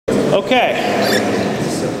Okay.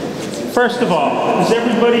 First of all, does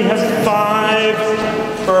everybody have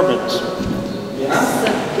 5 bourbons? Yeah.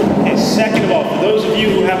 Okay, second of all, for those of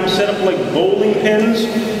you who have them set up like bowling pins,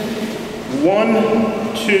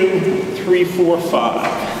 1, 2, 3, 4, 5.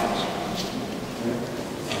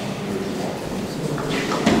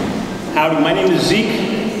 Howdy, my name is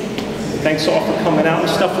Zeke. Thanks all for coming out and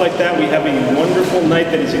stuff like that. We have a wonderful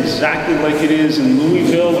night that is exactly like it is in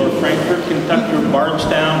Louisville or Frankfort, Kentucky or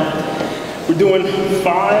Bardstown. We're doing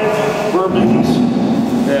 5 bourbons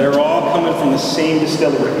that are all coming from the same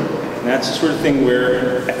distillery. And that's the sort of thing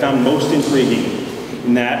where I found most intriguing.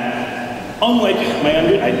 In that, unlike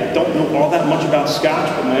I don't know all that much about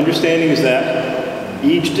Scotch, but my understanding is that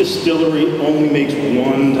each distillery only makes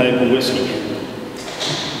one type of whiskey.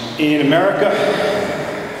 In America,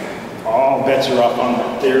 all bets are off on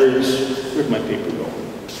that. Where'd my paper go?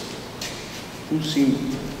 Who's seen?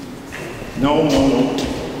 No.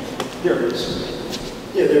 There it is.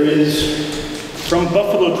 Yeah, there is, from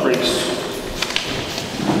Buffalo Trace,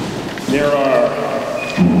 there are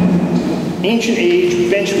Ancient Age,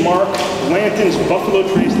 Benchmark, Blanton's Buffalo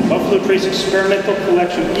Trace, the Buffalo Trace Experimental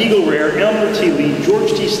Collection, Eagle Rare, Elmer T. Lee,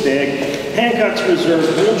 George T. Stagg, Hancock's Reserve,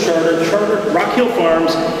 Old Charter, Rock Hill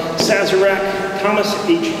Farms, Sazerac, Thomas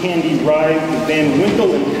H. Handy Rye, Van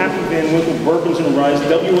Winkle and Happy Van Winkle Bourbons and Ryes,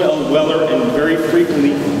 W.L. Weller, and very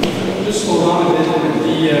frequently. Just hold on a bit with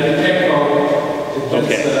the echo.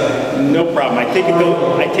 Okay, no problem. I take it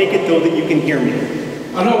though that you can hear me.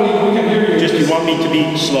 Oh no, we can hear you. Just you want me to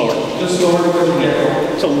be slower. Just slower because of the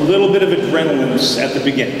echo. It's a little bit of adrenaline at the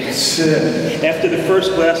beginning. After the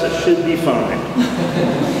first glass, it should be fine.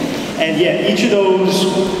 And yeah, each of those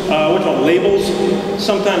labels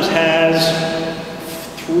sometimes has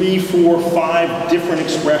 3, 4, 5 different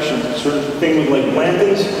expressions. Sort of thing with like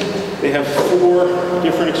Blanton's, they have 4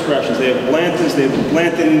 different expressions. They have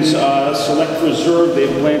Blanton's Select Reserve, they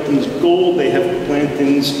have Blanton's Gold, they have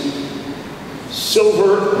Blanton's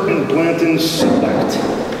Silver, and Blanton's Select.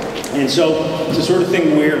 And so it's the sort of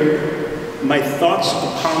thing where my thoughts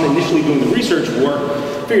upon initially doing the research were,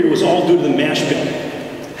 I figured it was all due to the mash bill.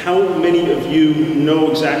 How many of you know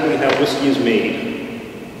exactly how whiskey is made?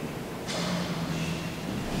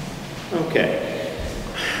 Okay.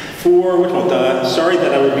 Sorry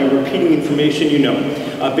that I would be repeating information you know.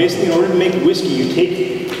 Basically, in order to make whiskey, you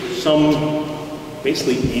take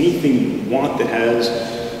basically anything you want that has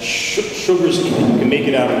sugars in it. You can make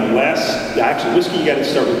it out of glass. Actually, whiskey, you got to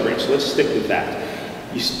start with grain, so let's stick with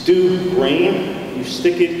that. You stew grain, you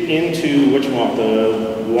stick it into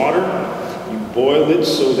the water, you boil it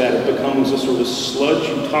so that it becomes a sort of sludge,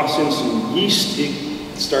 you toss in some yeast,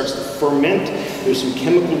 it starts to ferment. There's some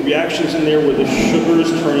chemical reactions in there where the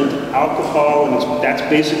sugars turn into alcohol, and that's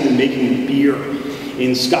basically making beer.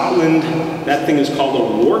 In Scotland, that thing is called a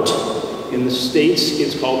wort. In the States,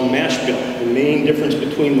 it's called a mash bill. The main difference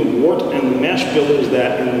between the wort and the mash bill is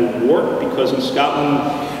that in the wort, because in Scotland,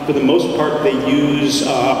 for the most part, they use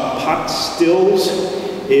pot stills.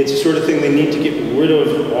 It's the sort of thing they need to get rid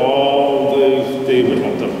of all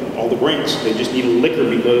the grains. They just need a liquor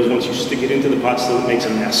because once you stick it into the pot still, it makes a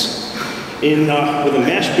mess. With a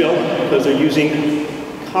mash bill, because they're using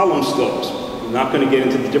column stills. I'm not going to get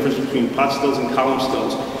into the difference between pot stills and column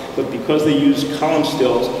stills, but because they use column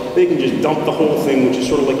stills, they can just dump the whole thing, which is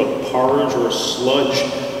sort of like a porridge or a sludge,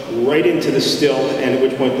 right into the still, and at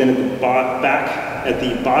which point then at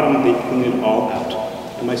the bottom, they clean it all out.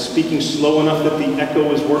 Am I speaking slow enough that the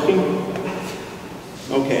echo is working?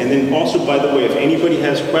 Okay, and then also, by the way, if anybody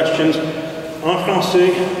has questions, en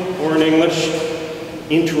français or in English,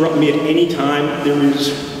 interrupt me at any time. There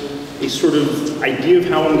is a sort of idea of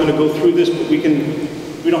how I'm going to go through this, but we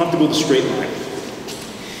don't have to go the straight line.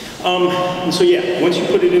 And so yeah, once you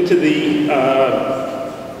put it into the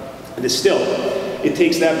still, it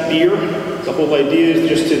takes that beer. The whole idea is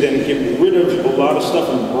just to then get rid of a lot of stuff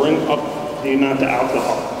and bring up the amount of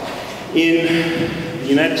alcohol. In the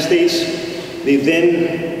United States, they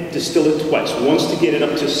then distill it twice. Once to get it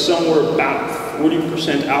up to somewhere about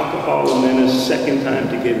 40% alcohol, and then a second time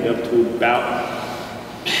to get it up to about,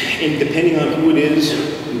 and depending on who it is,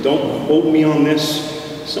 and don't quote me on this,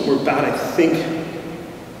 somewhere about, I think,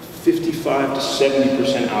 55 to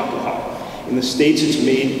 70% alcohol. In the States, it's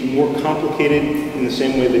made more complicated in the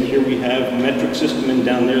same way that here we have metric system, and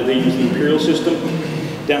down there they use the imperial system.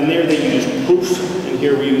 Down there they use proof, and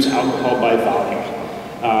here we use alcohol by volume.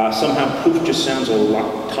 Somehow proof just sounds a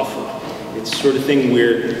lot tougher. It's the sort of thing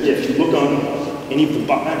where, yeah, if you look on any of the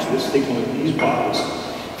bottles, actually let's take one of these bottles.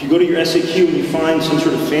 If you go to your SAQ and you find some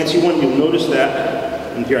sort of fancy one, you'll notice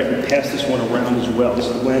that, and here I can pass this one around as well. This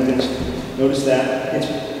is the Blanton's. Notice that it's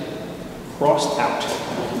crossed out.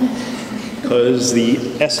 because the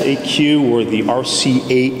SAQ or the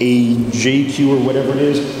RCAAJQ or whatever it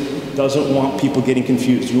is doesn't want people getting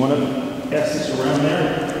confused. You want to pass this around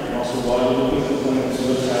there? And also while you're looking at the plants,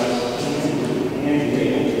 so it has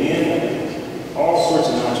and all sorts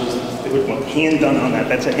of notches. They would want hand done on that.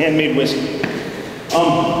 That's a handmade whiskey.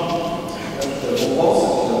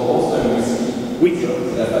 Oui,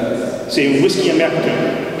 c'est une whisky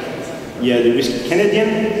américaine. Il y a des whisky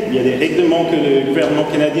canadiennes, il y a des règlements que le gouvernement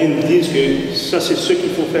canadien dit que ça c'est ce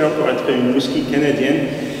qu'il faut faire pour être une whisky canadienne.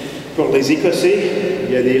 Pour les Écossais,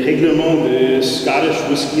 il y a des règlements de Scottish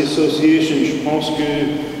Whisky Association. Je pense que,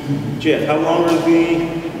 Jeff, how long are the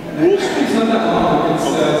rules? It's not that long. It's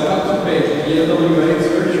about 2 pages. The LWA is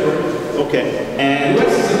very short. Okay, and The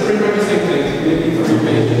US is pretty much the same thing. Maybe 3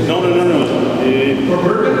 pages. no. For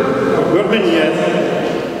bourbon? Bourbon, yeah.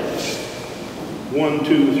 1,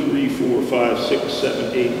 2, 3, 4, 5, 6,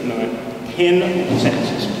 7, 8, 9, 10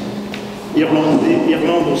 sentences.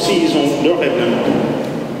 Irlande aussi, ils ont leur règlement.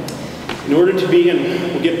 In order to be, and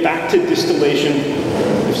we'll get back to distillation,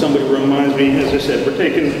 if somebody reminds me, as I said, we're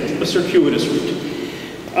taking a circuitous route.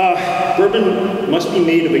 Bourbon must be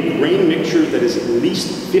made of a grain mixture that is at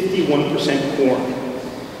least 51% corn.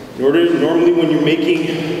 Normally when you're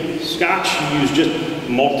making Scotch, you use just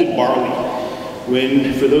malted barley.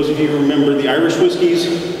 For those of you who remember the Irish whiskies,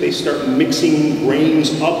 they start mixing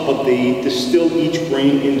grains up, but they distill each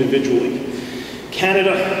grain individually.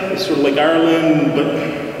 Canada is sort of like Ireland, but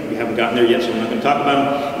we haven't gotten there yet, so I'm not going to talk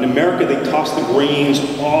about it. In America, they toss the grains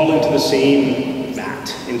all into the same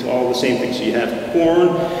vat, into all the same things. So you have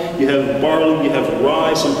corn, you have barley, you have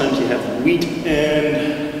rye, sometimes you have wheat,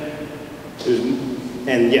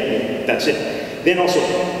 and yeah, that's it. Then also,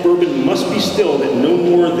 bourbon must be distilled at no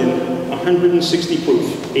more than 160 proof,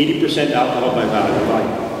 80% alcohol by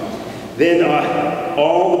volume. Then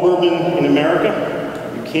all the bourbon in America,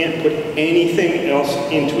 you can't put anything else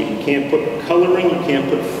into it. You can't put coloring, you can't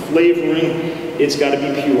put flavoring. It's got to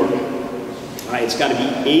be pure. It's got to be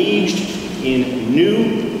aged in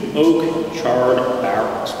new oak charred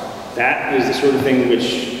barrels. That is the sort of thing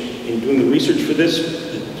which, in doing the research for this,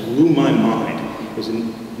 blew my mind.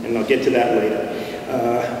 And I'll get to that later.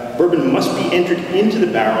 Bourbon must be entered into the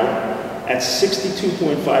barrel at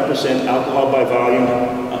 62.5% alcohol by volume,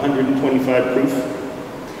 125 proof.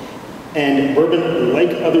 And bourbon,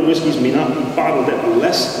 like other whiskeys, may not be bottled at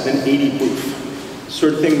less than 80 proof.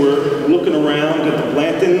 Sort of thing we're looking around at the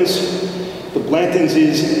Blantons. The Blantons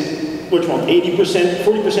is, which one, 80%,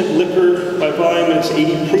 40% liquor by volume, and it's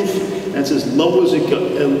 80 proof. That's as low as it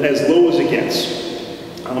gets.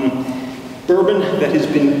 Bourbon that has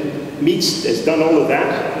done all of that,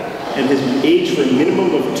 and has been aged for a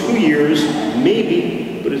minimum of 2 years,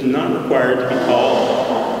 maybe, but is not required to be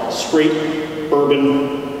called straight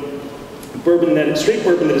bourbon. Straight bourbon that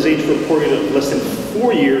is aged for a period of less than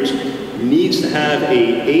 4 years needs to have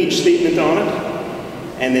an age statement on it,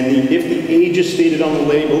 and then if the age is stated on the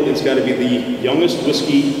label, it's got to be the youngest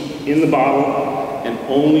whiskey in the bottle, and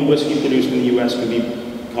only whiskey produced in the U.S. can be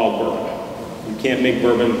called bourbon. You can't make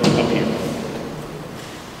bourbon up here.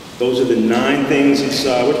 Those are the 9 things. It's,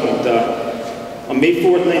 on May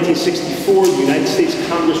 4th, 1964, the United States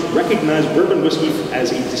Congress recognized bourbon whiskey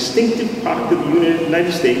as a distinctive product of the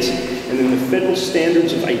United States, and then the Federal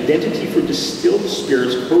Standards of Identity for Distilled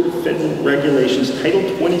Spirits Code of Federal Regulations, Title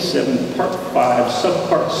 27, Part 5,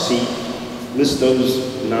 Subpart C, list those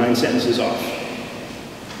 9 sentences off.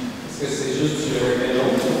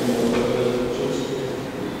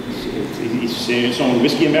 C'est un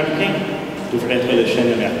whisky américain, devrait être le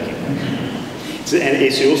chêne américain.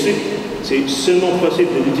 Et c'est aussi, c'est seulement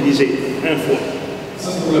possible de l'utiliser une fois.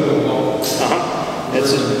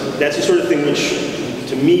 That's the sort of thing which,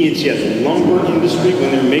 to me, it's the lumber industry,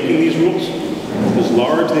 when they're making these rules, it was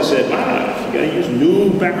large, they said, if you got to use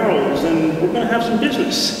new barrels, then we're going to have some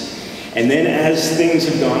business. And then as things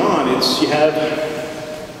have gone on,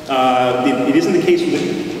 it isn't the case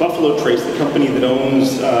with Buffalo Trace, the company that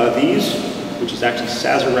owns these, which is actually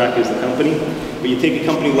Sazerac is the company. But you take a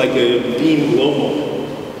company like Beam Global,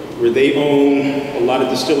 where they own a lot of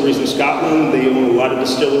distilleries in Scotland, they own a lot of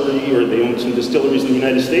they own some distilleries in the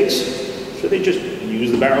United States. So they just use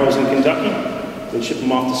the barrels in Kentucky, then ship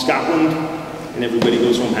them off to Scotland, and everybody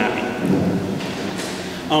goes home happy.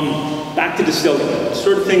 Back to distilling,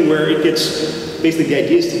 sort of thing where it gets, basically the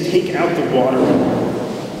idea is to take out the water,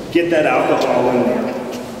 get that alcohol in there.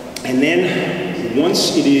 And then,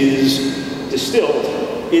 once it is distilled,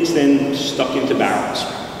 it's then stuck into barrels.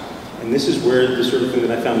 And this is where the sort of thing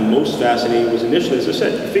that I found most fascinating was initially, as I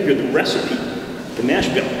said, I figured the recipe, the mash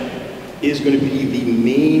bill, is going to be the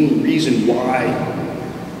main reason why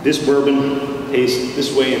this bourbon tastes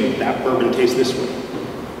this way and that bourbon tastes this way.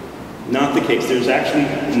 Not the case. There's actually,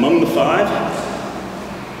 among the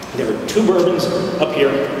 5, there are 2 bourbons up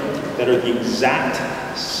here that are the exact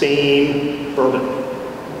same bourbon.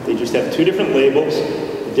 They just have 2 different labels.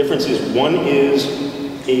 The difference is one is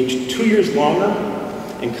aged 2 years longer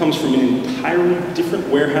and comes from an entirely different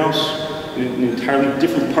warehouse, in an entirely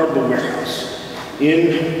different part of the warehouse.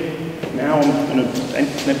 Now I'm going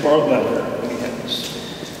to borrow that. Let me have this.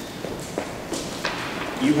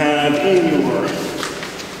 You have in your,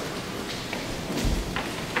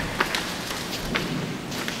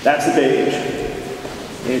 that's the page.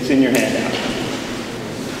 It's in your handout.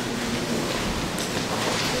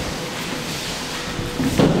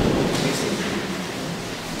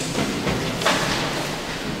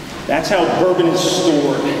 That's how bourbon is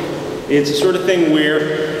stored. It's the sort of thing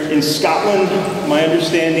where in Scotland, my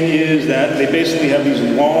understanding is that they basically have these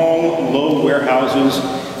long, low warehouses.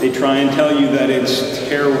 They try and tell you that it's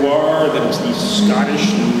terroir, that it's the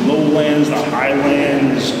Scottish lowlands, the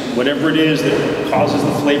highlands, whatever it is that causes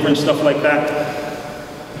the flavor and stuff like that.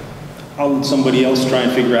 I'll let somebody else try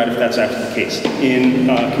and figure out if that's actually the case. In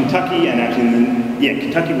Kentucky, and actually in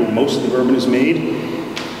Kentucky where most of the bourbon is made,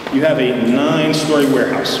 you have a 9-story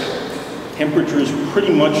warehouse. Temperature is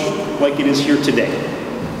pretty much like it is here today,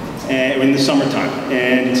 in the summertime.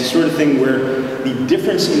 And it's the sort of thing where the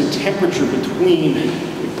difference in temperature between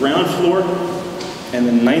the ground floor and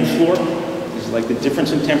the 9th floor is like the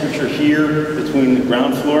difference in temperature here between the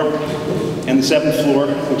ground floor and the 7th floor,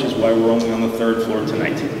 which is why we're only on the 3rd floor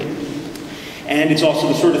tonight. And it's also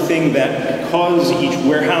the sort of thing that because each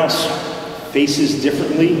warehouse faces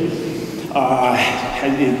differently,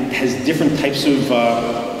 it has different types of,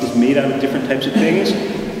 is made out of different types of things.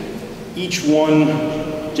 Each one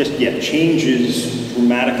just, changes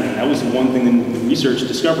dramatically. And that was the one thing in the research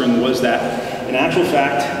discovering was that, in actual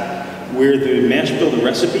fact, where the mash bill, the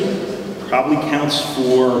recipe, probably counts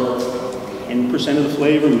for 10% of the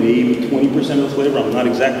flavor, maybe 20% of the flavor. I'm not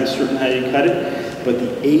exactly certain how you cut it, but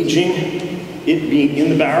the aging, it being in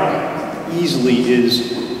the barrel, easily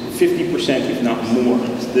is 50%, if not more.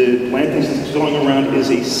 The Blanton's that's going around is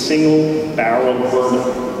a single barrel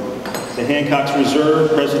bourbon. The Hancock's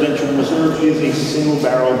Reserve, Presidential Reserve, is a single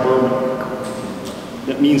barrel bourbon.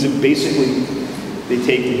 That means that basically they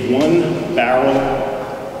take 1 barrel,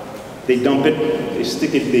 they dump it, they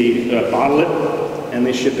stick it, they bottle it, and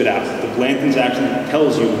they ship it out. The Blanton's actually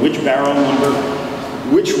tells you which barrel number,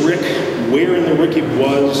 which rick, where in the rick it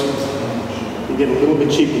was. They get a little bit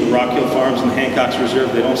cheap with the Rock Hill Farms and the Hancock's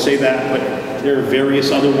Reserve. They don't say that, but there are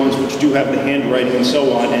various other ones which do have the handwriting and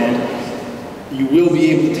so on, and you will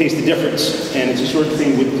be able to taste the difference. And it's a sort of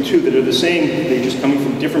thing with the 2 that are the same. They're just coming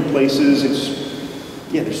from different places.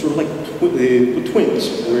 They're sort of like twins,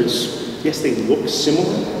 where it's, yes, they look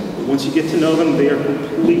similar, but once you get to know them, they are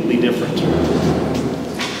completely different.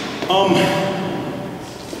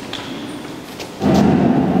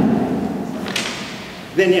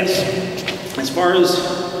 Then yes, as far as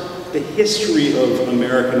the history of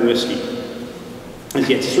American whiskey, it's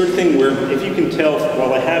the sort of thing where, if you can tell,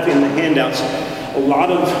 while I have in the handouts a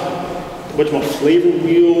lot of flavor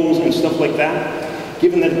wheels and stuff like that,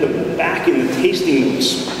 given that at the back in the tasting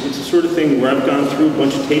notes, it's the sort of thing where I've gone through a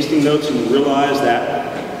bunch of tasting notes and realized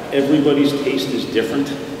that everybody's taste is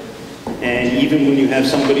different. And even when you have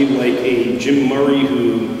somebody like a Jim Murray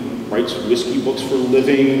who writes whiskey books for a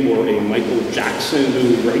living, or a Michael Jackson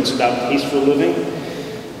who writes about taste for a living,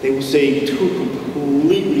 they will say 2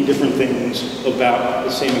 completely different things about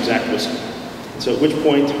the same exact whiskey. So at which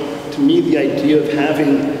point, to me, the idea of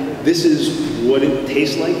having this is what it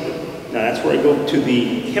tastes like, now that's where I go to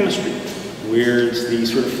the chemistry, where it's the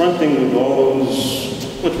sort of front thing with all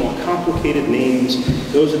those much more complicated names.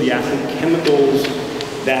 Those are the actual chemicals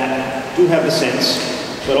that do have the sense.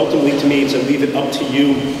 But ultimately, to me, it's I leave it up to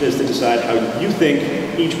you as to decide how you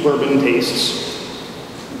think each bourbon tastes.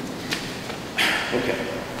 Okay.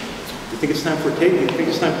 You think it's time for a cake? You think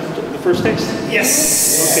it's time for the first taste?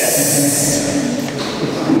 Yes! Okay.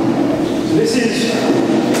 So this is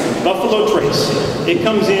Buffalo Trace. It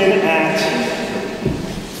comes in at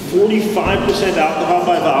 45% alcohol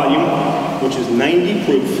by volume, which is 90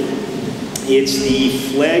 proof. It's the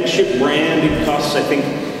flagship brand. It costs, I think,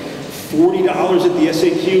 $40 at the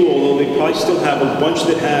SAQ, although they probably still have a bunch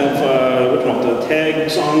that have the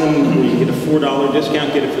tags on them, where you get a $4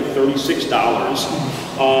 discount, get it for $36.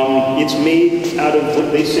 It's made out of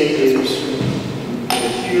what they say is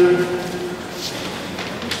here.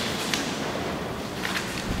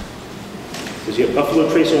 Because you have Buffalo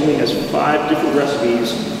Trace only has 5 different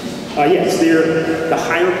recipes. Yes, they're the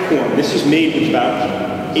higher corn. This is made with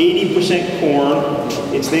about 80% corn.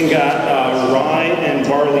 It's then got rye and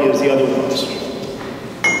barley as the other ones.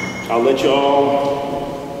 I'll let you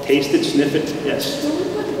all taste it, sniff it. Yes. Do we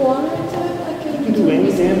put water into it? You can do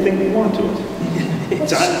any damn thing you want to it. What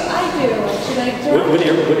should I do? Should I dry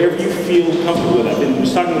Whatever you feel comfortable with. I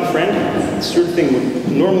was talking with a friend, this sort of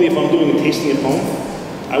thing, normally if I'm doing a tasting at home,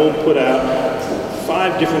 I will put out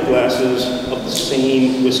 5 different glasses of the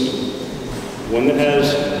same whiskey. One that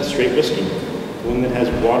has straight whiskey, one that has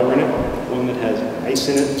water in it, one that has ice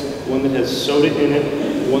in it, one that has soda in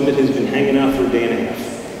it, one that has been hanging out for a day and a half.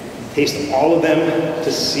 Taste all of them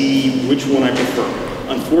to see which one I prefer.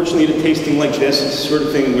 Unfortunately, the tasting like this is the sort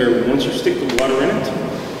of thing where once you stick the water in it,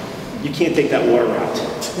 you can't take that water out.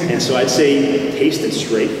 And so I'd say taste it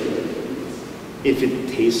straight. If it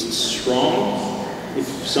tastes strong, if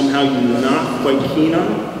somehow you're not quite keen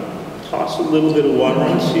on it, toss a little bit of water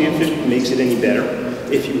on it, see if it makes it any better.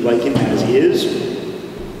 If you like it as is,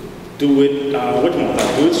 do it,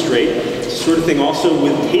 do it straight. It's the sort of thing also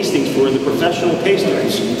with tastings for the professional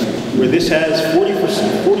tasters, where this has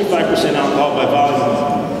 40%, 45% alcohol by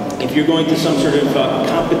volume. If you're going to some sort of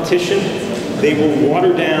competition, they will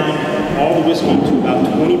water down all the whiskey to about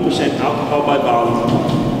 20% alcohol by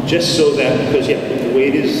volume, just so that, because the way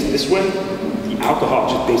it is this way, the alcohol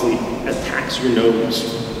just basically attacks your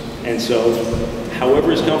nose. And so,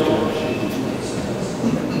 however is comfortable.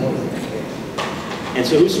 And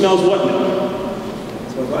so who smells what now?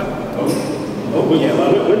 So what?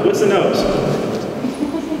 What's the nose?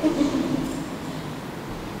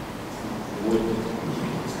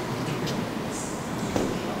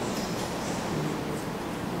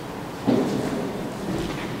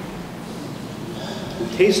 Who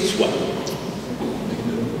tastes what?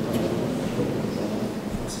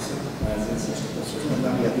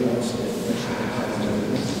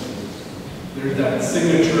 There's that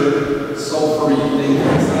signature sulfury thing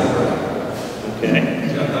inside there. Okay.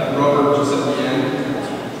 It's got that rubber just at the end.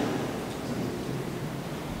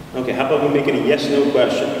 Okay, how about we make it a yes/no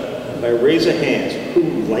question? By raise of hands, who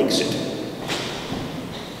likes it?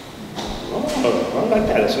 Oh, I like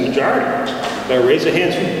that. It's a majority. By raise of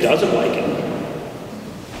hands, who doesn't like it?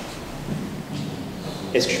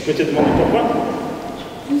 Est-ce que je peux te demander pourquoi?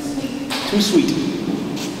 Too sweet. Too sweet.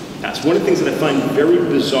 That's one of the things that I find very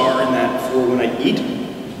bizarre in that for when I eat,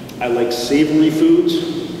 I like savory foods.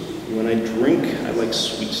 When I drink, I like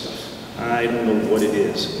sweet stuff. I don't know what it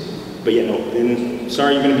is. But then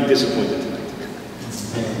sorry you're going to be disappointed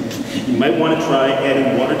tonight. You might want to try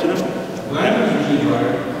adding water to them. Blanton's usually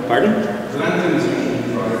drier. Pardon? Blanton's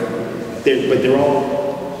usually drier. But they're all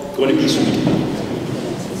going to be sweet.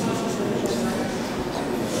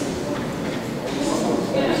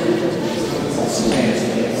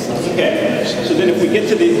 Okay, so then if we get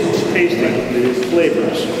to the tasting, the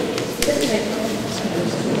flavors.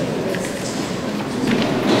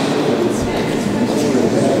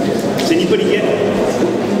 Does anybody get,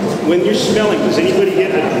 when you're smelling, does anybody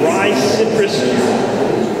get a dry citrus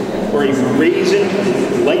or a raisin,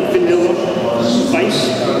 light vanilla, spice?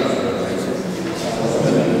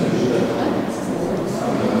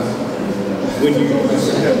 When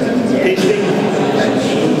you're tasting?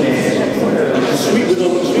 Sweet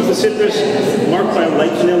with citrus, marked by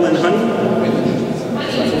light vanilla and honey?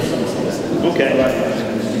 Okay.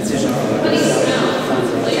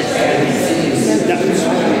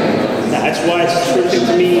 That's why it's terrific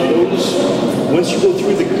to me. Once you go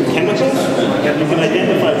through the chemicals, you can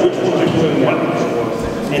identify which ones are doing what.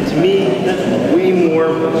 And to me, that's way more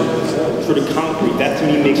sort of concrete. That to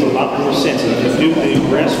me makes a lot more sense. And if you do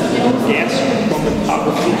the rest, gas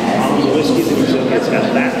chromatography on the whiskeys, and you say it's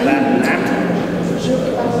got that, and that.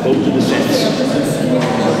 Those are the scents.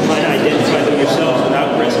 Trying to identify them yourselves without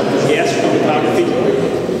gas chromatography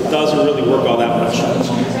doesn't really work all that much.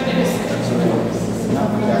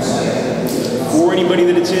 For anybody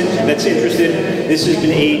that's interested, this has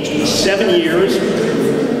been aged 7 years.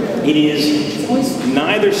 It is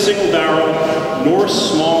neither single barrel nor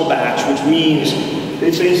small batch, which means they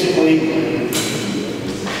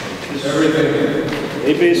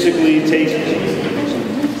basically take.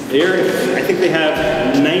 I think they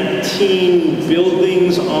have 19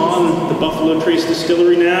 buildings on the Buffalo Trace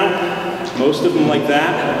Distillery now, most of them like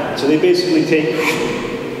that. So they basically take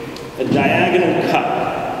a diagonal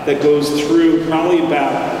cut that goes through probably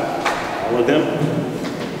about all of them,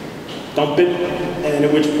 dump it, and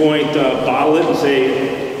at which point bottle it and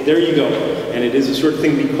say, there you go. And it is the sort of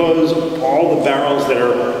thing, because all the barrels that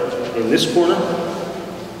are in this corner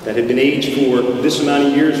that have been aged for this amount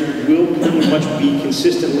of years will pretty much be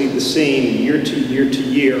consistently the same year to year to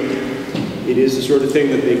year. It is the sort of thing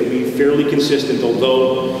that they can be fairly consistent,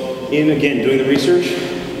 although again, doing the research,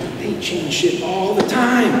 they change shit all the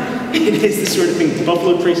time. It is the sort of thing,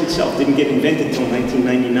 Buffalo Trace itself didn't get invented until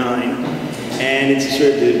 1999, and it's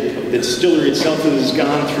sort of the distillery itself has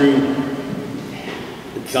gone through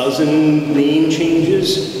a dozen name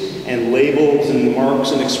changes, and labels and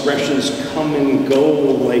marks and expressions come and go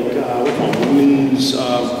like women's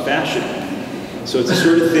fashion. So it's the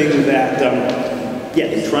sort of thing that,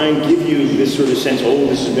 they try and give you this sort of sense, oh,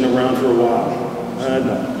 this has been around for a while.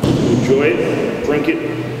 No. Enjoy it, drink it,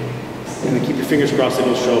 and then keep your fingers crossed that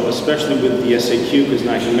it'll show up, especially with the SAQ, because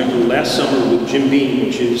I can remember last summer with Jim Beam,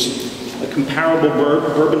 which is a comparable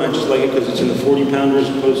bourbon. I just like it because it's in the 40-pounder as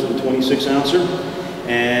opposed to the 26-ouncer.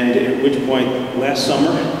 And at which point, last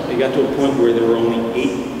summer, they got to a point where there were only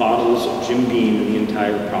 8 bottles of Jim Beam in the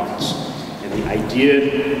entire province. And the idea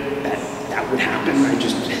that that would happen, I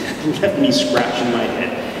just left me scratching my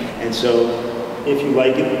head. And so, if you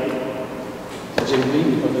like it, Jim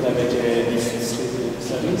Beam, ils peuvent faire avec des food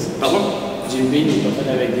service. pardon? Jim Beam, ils peuvent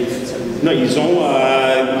faire avec des food service. Non, ils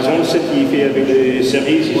ont ce qui fait avec les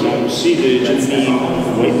cerises, ils ont aussi le Jim Beam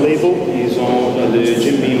White Label, ils ont le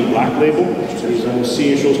Jim Beam Black Label, ils ont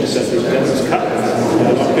aussi une chose qui s'appelle Devil's Cup,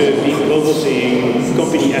 alors que Beam Global c'est une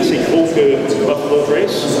compagnie assez grosse que Buffalo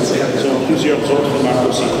Trace, ils ont plusieurs autres marques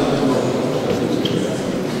aussi.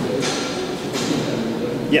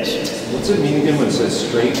 Yes? What's it mean again when it says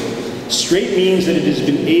straight? Straight means that it has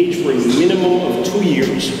been aged for a minimum of 2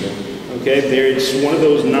 years. Okay, it's one of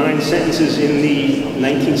those 9 sentences in the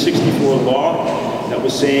 1964 law that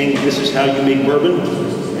was saying this is how you make bourbon.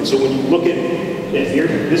 And so when you look at here,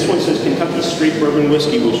 this one says Kentucky Straight Bourbon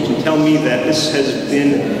Whiskey, which can tell me that this has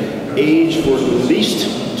been aged for at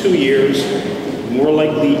least 2 years, more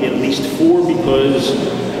likely at least 4, because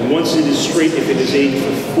once it is straight, if it is aged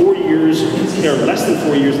for 4 years or less than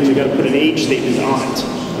 4 years, then they've got to put an age statement on it.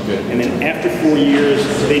 Okay. And then after 4 years,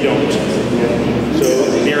 they don't. So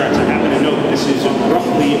there, I happen to know that this is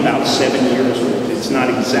roughly about 7 years old. It's not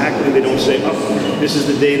exactly, they don't say, oh, this is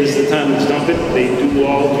the day, this is the time, let's dump it. They do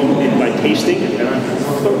all do it by tasting,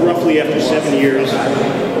 but roughly after 7 years,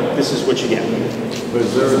 this is what you get. But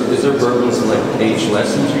is there bourbons that like age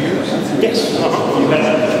less than 2 years? Yes. You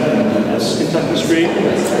have Kentucky Straight.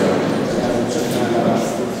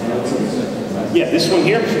 Yeah, this one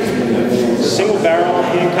here, single barrel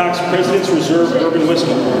Hancock's President's Reserve Bourbon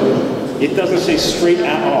Whiskey. It doesn't say straight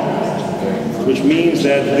at all, which means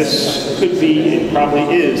that this could be, it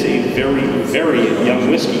probably is, a very, very young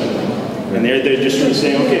whiskey. And they're just sort of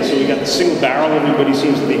saying, okay, so we got the single barrel, everybody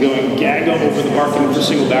seems to be going gaga over the marketing for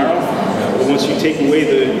single barrel. But once you take away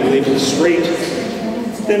the label straight,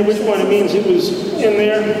 then at which point it means it was in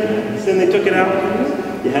there, then they took it out.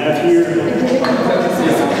 You have here.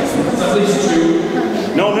 At least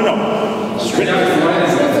 2. No. Straight.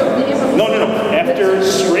 No. After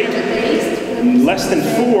straight, less than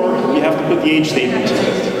 4, you have to put the age statement.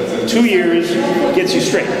 2 years gets you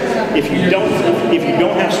straight. If you don't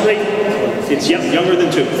have straight, it's younger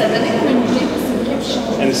than 2.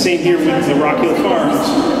 And the same here with the Rock Hill Farms.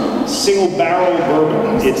 Single barrel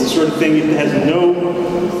bourbon. It's the sort of thing that has no,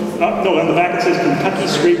 on the back it says Kentucky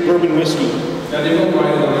Straight Bourbon Whiskey. Yeah, they don't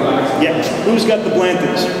write it on the back. Yeah, who's got the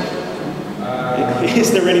Blantons?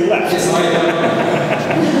 Is there any left?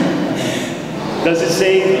 Does it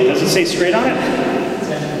say straight on it?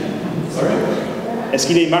 Sorry? Est-ce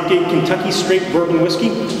qu'il est marqué Kentucky Straight Bourbon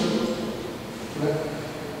Whiskey?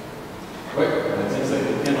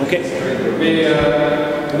 Okay. Mais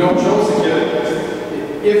no choice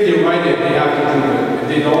if they write it, they have to prove it. If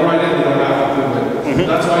they don't write it, they don't have to prove it.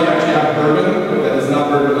 That's why you actually have bourbon that is not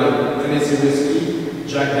bourbon like Tennessee whiskey,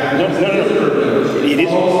 Jack Daniels. No. It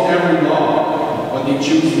follows every law, but they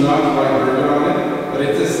choose not to write bourbon on it. But it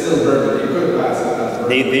is still bourbon. You could pass it as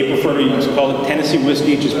bourbon. They prefer to call it Tennessee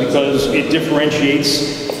whiskey just because it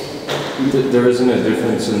differentiates. There isn't a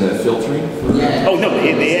difference in the filtering? Oh no,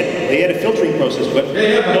 they had a filtering process, but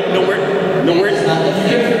nowhere.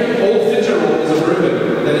 Old Fitzgerald is a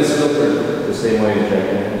bourbon that is filtered. The same way as Jack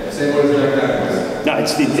Daniels? Same way as Jack Daniels. No,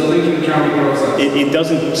 it's a Lincoln County process. It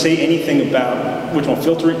doesn't say anything about which one,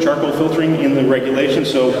 charcoal filtering in the regulation,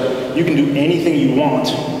 so you can do anything you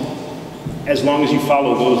want as long as you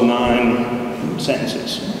follow those 9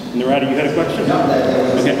 sentences. Narada, you had a question? No,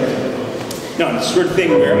 okay. No, it's the sort of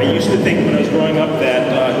thing where I used to think when I was growing up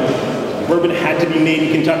that bourbon had to be made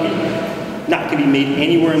in Kentucky. Not to be made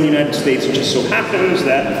anywhere in the United States. It just so happens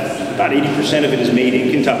that about 80% of it is made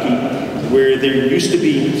in Kentucky, where there used to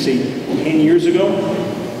be, say, 10 years ago,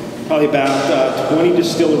 probably about 20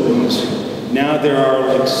 distilleries Now there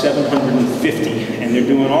are like 750, and they're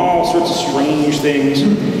doing all sorts of strange things.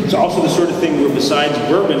 It's also the sort of thing where besides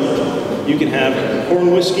bourbon, you can have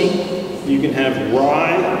corn whiskey, you can have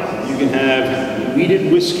rye, you can have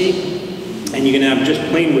wheated whiskey, and you can have just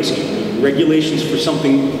plain whiskey. Regulations for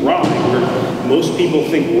something rye, where most people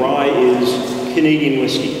think rye is Canadian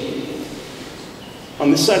whiskey.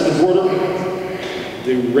 On this side of the border,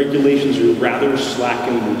 the regulations are rather slack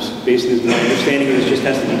and loose. Basically, my understanding is it just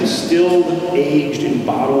has to be distilled, aged, and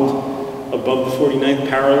bottled above the 49th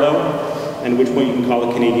parallel, and at which point you can call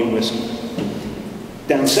it Canadian whiskey.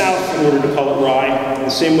 Down south, in order to call it rye, in the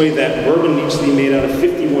same way that bourbon needs to be made out of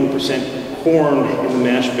 51% corn in the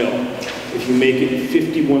mash bill. If you make it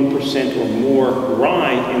 51% or more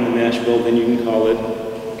rye in the mash bill, then you can call it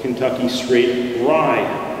Kentucky straight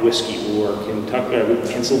rye whiskey, or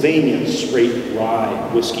Pennsylvania straight rye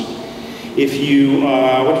whiskey. If you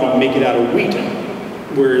make it out of wheat,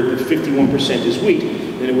 where the 51% is wheat,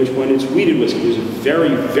 then at which point it's wheated whiskey. There's a very,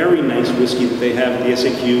 very nice whiskey that they have at the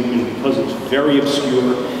SAQ, and because it's very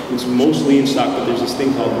obscure, it's mostly in stock, but there's this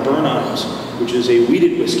thing called Bernheim's, which is a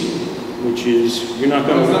wheated whiskey, which is, you're not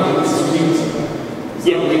going to...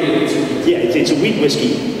 It's a wheat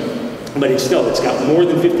whiskey, but it's got more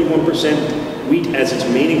than 51% wheat as its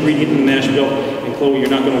main ingredient in the mash bill, and Chloe, you're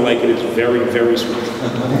not going to like it. It's very, very sweet.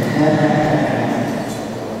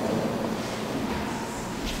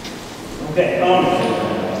 Okay.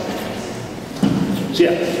 So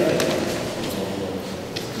yeah,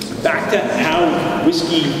 back to how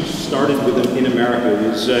whiskey started in America.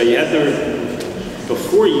 Was you had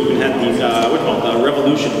before you even had the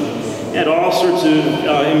Revolution. You had all sorts of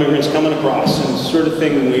immigrants coming across, and sort of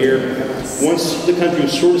thing where once the country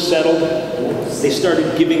was sort of settled, they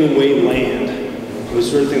started giving away land. It was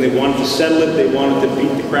the sort of thing, they wanted to settle it, they wanted to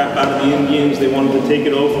beat the crap out of the Indians, they wanted to take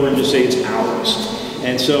it over and just say it's ours.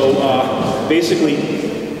 And so basically,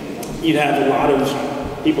 you'd have a lot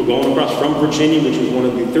of people going across from Virginia, which was one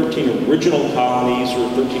of the 13 original colonies or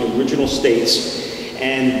 13 original states,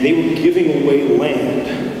 and they were giving away land.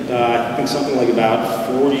 I think something like about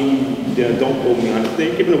 40, don't quote me on it,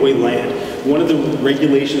 they're giving away land. One of the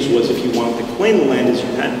regulations was if you wanted to claim the land is you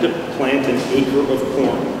had to plant an acre of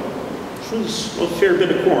corn, which was a fair bit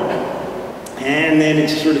of corn. And then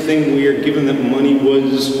it's the sort of thing where, given that money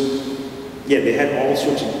was, they had all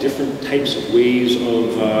sorts of different types of ways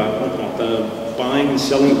of buying and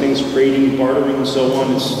selling things, trading, bartering, and so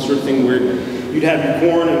on. It's the sort of thing where you'd have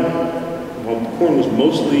your corn, and corn was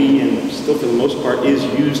mostly, and still for the most part, is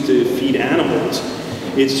used to feed animals.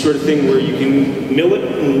 It's the sort of thing where you can mill it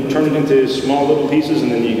and turn it into small little pieces,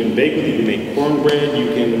 and then you can bake with it. You make cornbread, you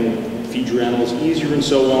can feed your animals easier, and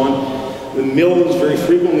so on. The mills very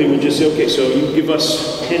frequently would just say, okay, so you give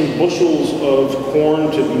us 10 bushels of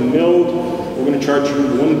corn to be milled, we're going to charge you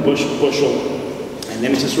 1 bushel. And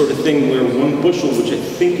then it's the sort of thing where 1 bushel, which I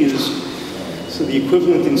think is the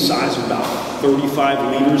equivalent in size of about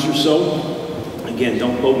 35 liters or so. Again,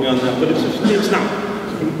 don't quote me on that, but it's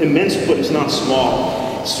not immense, but it's not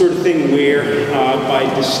small. It's the sort of thing where by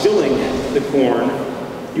distilling the corn,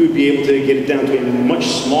 you would be able to get it down to a much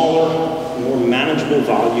smaller, more manageable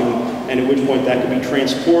volume, and at which point that could be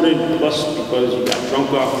transported, plus because you got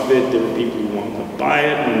drunk off of it, there were people who wanted to buy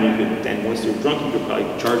it, and you could then, once they were drunk, you could probably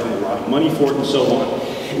charge them a lot of money for it, and so on.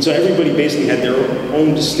 And so everybody basically had their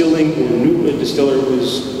own distilling, or knew a distiller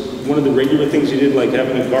was one of the regular things you did, like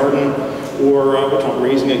having a garden, or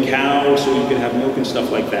raising a cow so you could have milk and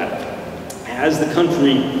stuff like that. As the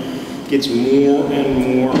country gets more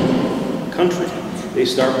and more country, they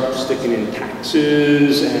start sticking in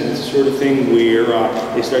taxes, and it's the sort of thing where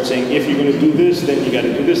they start saying, if you're going to do this, then you got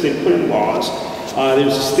to do this. They put in laws.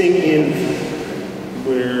 There's this thing in,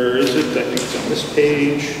 where is it? I think it's on this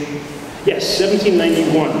page. Yes,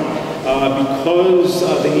 1791.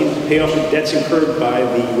 Because they needed to pay off the debts incurred by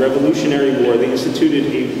the Revolutionary War, they instituted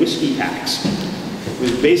a whiskey tax. It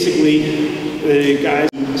was basically, the guys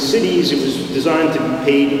in the cities, it was designed to be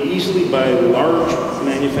paid easily by large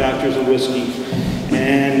manufacturers of whiskey,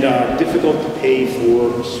 and difficult to pay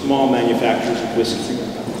for small manufacturers of whiskey.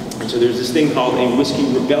 And so there's this thing called a whiskey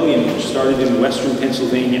rebellion, which started in western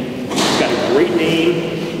Pennsylvania. It's got a great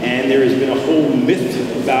name, and there has been a whole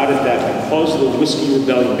myth about it that because of the whiskey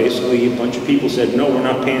rebellion, basically a bunch of people said, no, we're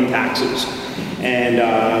not paying taxes. And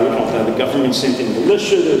the government sent in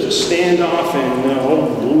militia, there was a standoff, and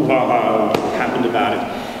brouhaha happened about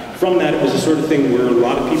it. From that, it was the sort of thing where a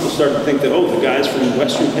lot of people started to think that, oh, the guys from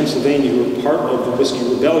western Pennsylvania who were part of the whiskey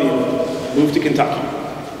rebellion moved to Kentucky.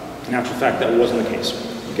 In actual fact, that wasn't the case.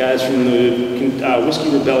 The guys from the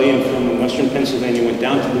whiskey rebellion from western Pennsylvania went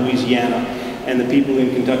down to Louisiana, and the people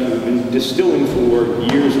in Kentucky who've been distilling for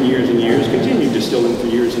years and years and years, continue distilling for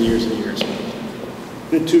years and years and years.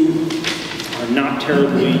 The two are not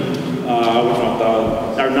terribly,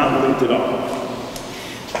 are not linked at all.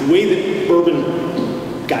 The way that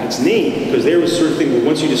bourbon got its name, because there was sort of thing where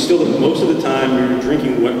once you distill it, most of the time you're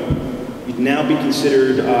drinking what would now be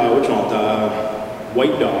considered,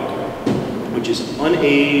 white dog, which is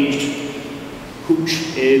unaged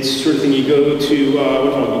hooch. It's sort of thing you go to, you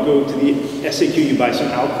go to the SAQ, you buy some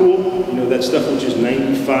alcohol, you know, that stuff which is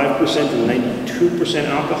 95% and 92%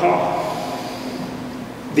 alcohol.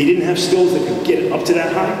 They didn't have stills that could get it up to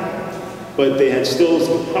that high, but they had stills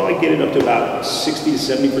that could probably get it up to about 60 to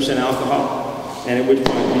 70% alcohol. And at which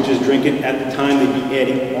point you just drink it. At the time, they'd be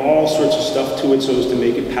adding all sorts of stuff to it so as to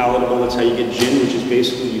make it palatable. That's how you get gin, which is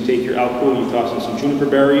basically you take your alcohol, you toss in some juniper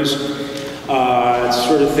berries,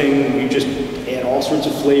 sort of thing. You just add all sorts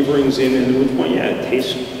of flavorings in, and at which point, yeah, it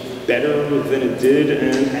tastes better than it did,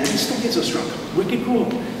 and it still gets us drunk. Wicked cool.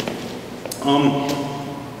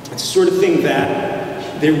 It's the sort of thing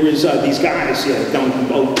that there was these guys,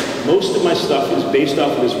 most of my stuff is based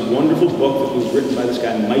off of this wonderful book that was written by this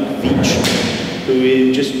guy, Mike Veach, who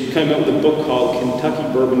had just come out with a book called Kentucky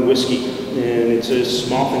Bourbon Whiskey. And it's a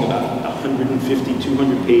small thing, about 150,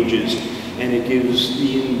 200 pages. And it gives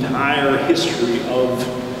the entire history of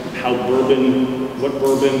how bourbon, what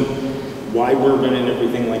bourbon, why bourbon, and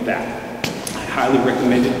everything like that. I highly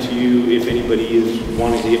recommend it to you if anybody is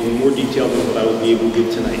wanting to get more detail than what I will be able to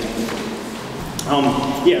give tonight.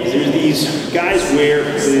 There's these guys where,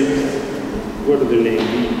 what are their names?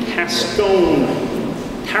 The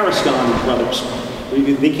Tarascon brothers.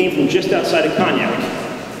 They came from just outside of Cognac.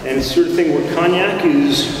 And it's the sort of thing where Cognac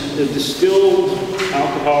is a distilled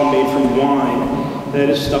alcohol made from wine that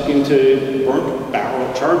is stuck into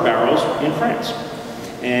charred barrels in France.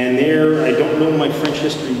 And there, I don't know my French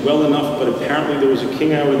history well enough, but apparently there was a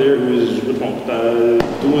king over there who was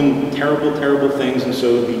doing terrible, terrible things, and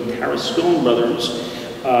so the Tarascon brothers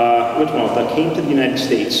came to the United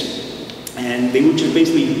States, and they were just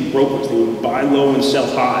basically brokers. They would buy low and sell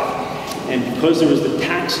high. And because there was the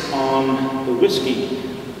tax on the whiskey,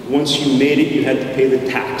 once you made it, you had to pay the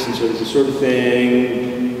tax. And so it's the sort of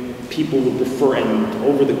thing people would prefer. And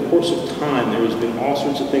over the course of time, there has been all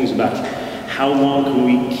sorts of things about how long can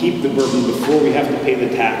we keep the bourbon before we have to pay the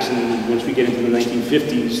tax. And once we get into the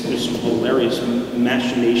 1950s, there's some hilarious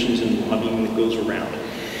machinations and lobbying that goes around.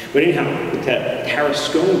 But anyhow, the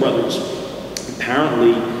Tarascon brothers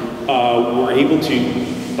apparently were able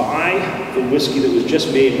to buy the whiskey that was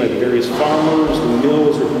just made by the various farmers, the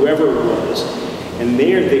mills, or whoever it was, and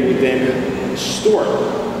there they would then store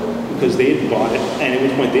it because they had bought it, and at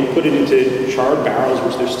which point they'd put it into charred barrels,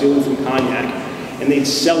 which they're stealing from Cognac, and they'd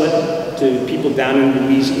sell it to people down in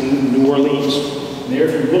New Orleans. And there,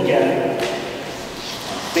 if you look at it, I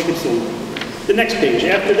think it's the next page.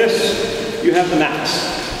 After this, you have the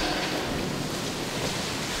maps.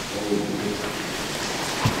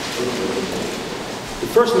 The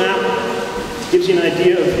first map gives you an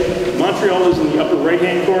idea of Montreal is in the upper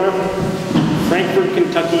right-hand corner. Frankfort,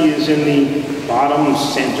 Kentucky is in the bottom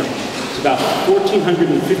center. It's about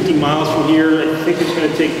 1,450 miles from here. I think it's going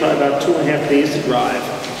to take probably about 2.5 days to drive.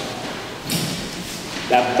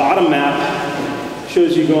 That bottom map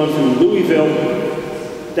shows you going from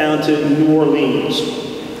Louisville down to New Orleans.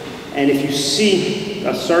 And if you see,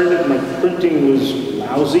 sorry that my printing was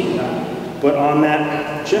lousy, but on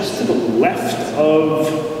that, just to the left of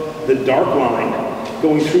the dark line,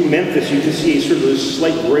 going through Memphis, you can see sort of a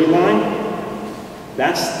slight gray line.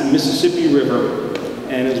 That's the Mississippi River.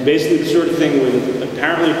 And it's basically the sort of thing where,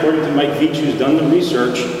 apparently, according to Mike Veach, who's done the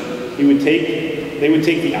research, they would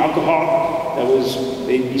take the alcohol that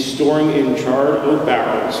they'd be storing in charred oak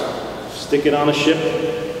barrels, stick it on a ship,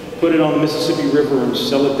 put it on the Mississippi River, and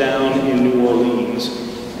sell it down in New Orleans.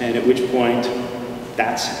 And at which point,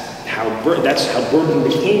 that's how bourbon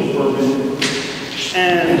became bourbon.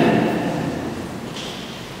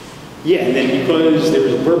 And then because there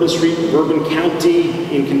was Bourbon Street, Bourbon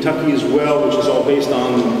County in Kentucky as well, which is all based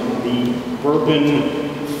on the Bourbon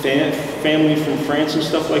family from France and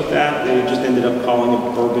stuff like that, they just ended up calling it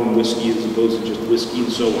bourbon whiskey as opposed to just whiskey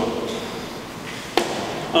and so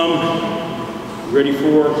on. Ready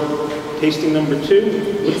for tasting number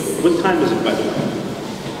 2? What time is it, by the way?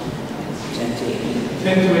 10 to 8.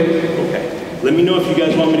 10 to 8. Okay. Let me know if you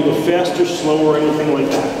guys want me to go faster, slower, or anything like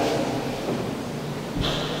that.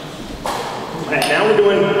 All right, now we're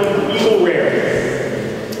doing Eagle Rare,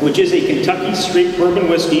 which is a Kentucky straight bourbon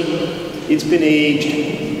whiskey. It's been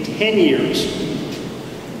aged 10 years.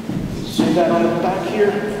 See that on the back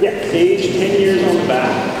here? Yeah, aged 10 years on the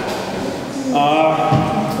back.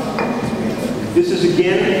 This is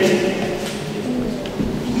again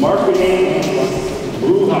marketing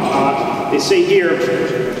brouhaha. They say here,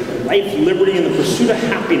 life, liberty, and the pursuit of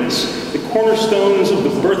happiness, the cornerstones of the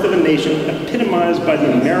birth of a nation, epitomized by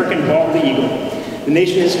the American bald eagle. The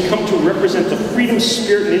nation has come to represent the freedom,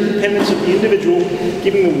 spirit, and independence of the individual,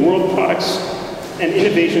 giving the world products and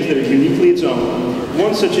innovations that are uniquely its own.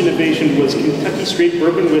 One such innovation was Kentucky Straight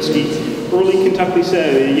Bourbon Whiskey. Early Kentucky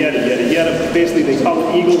said, yada, yada, yada. Basically, they call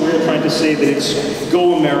it Eagle Rare, trying to say that it's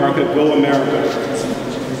Go America, Go America.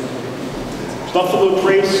 Buffalo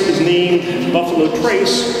Trace is named Buffalo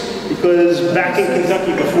Trace because back in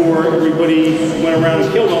Kentucky, before everybody went around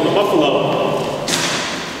and killed all the buffalo,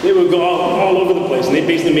 they would go all over the place, and they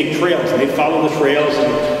basically make trails, and they follow the trails.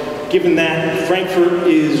 And given that Frankfurt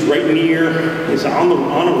is right near, it's on a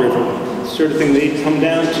river, sort of thing, they come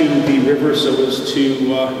down to the river so as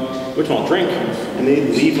to drink, and they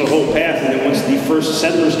leave a whole path. And then once the first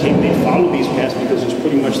settlers came, they followed these paths because it was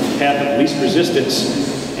pretty much the path of least resistance.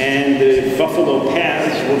 And the buffalo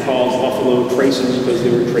paths were called buffalo traces because they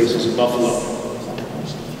were traces of buffalo.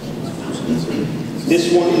 This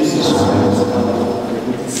one is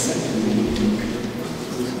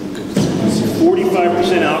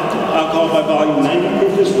 45% alcohol by volume, 90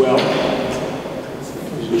 proof as well.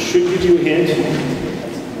 So it should give you a hint.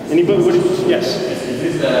 Anybody? Yes? Is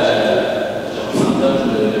this the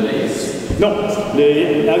base? No,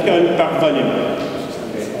 the alcohol par volume.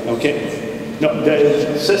 Okay. Non,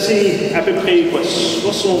 ça c'est à peu près quoi,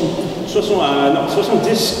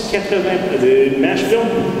 70-80 de mash bill,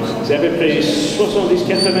 c'est à peu près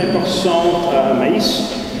 70-80% maïs,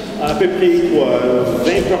 à peu près quoi,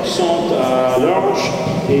 20% l'orge,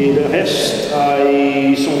 et le reste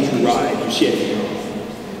ils sont du rye, du ciel.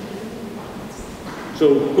 So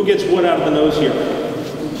who gets what out of the nose here?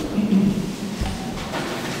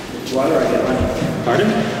 Water, I get honey. Pardon?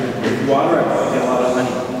 With water, I get a lot of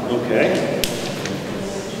honey. Okay.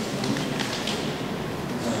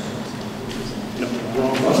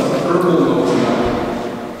 Lots of herbal notes now.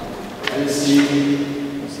 I see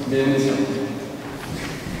mint.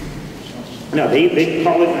 Now, they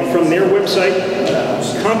call it, from their website,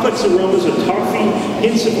 complex aromas of toffee,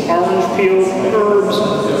 hints of orange peel, herbs,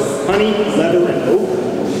 honey, leather, and oak.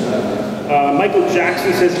 Michael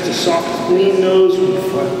Jackson says it's a soft, clean nose.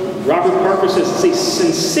 Robert Parker says it's a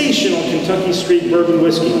sensational Kentucky Straight Bourbon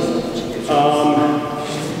Whiskey.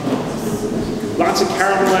 Lots of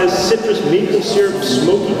caramelized citrus, maple syrup,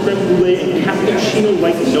 smoky creme brulee, and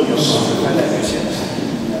cappuccino-like notes.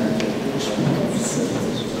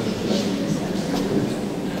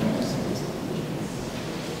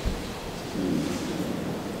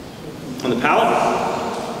 On the palate,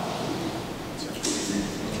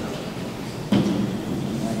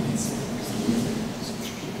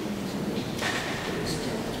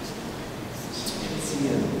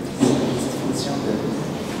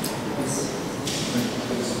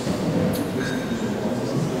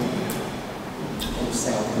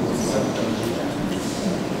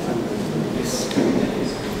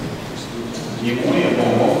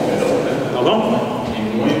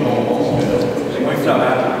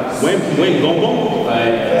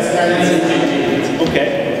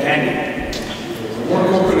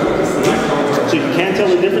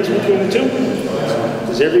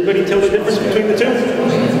 everybody tell the difference between the two?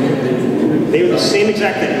 They were the same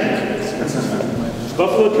exact thing.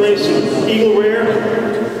 Buffalo Trace, Eagle Rare,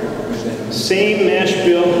 same mash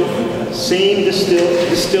bill, same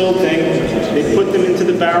distilled thing. They put them into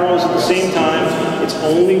the barrels at the same time. It's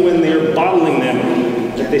only when they're bottling them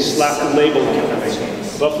that they slap the label.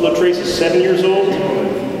 Buffalo Trace is 7 years old.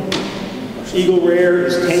 Eagle Rare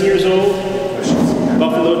is 10 years old.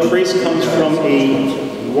 Buffalo Trace comes from a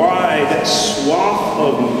wide swath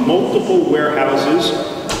of multiple warehouses.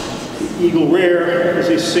 Eagle Rare is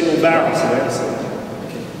a single barrel.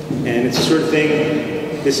 And it's the sort of thing,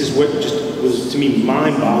 this is what just was to me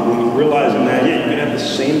mind-boggling, realizing that, yeah, you can have the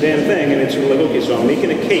same damn thing, and it's sort of like, okay, so I'm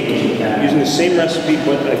making a cake using the same recipe,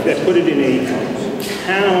 but I put it in a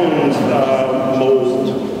pound mold,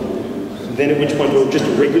 then at which point, just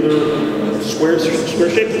a regular square shape,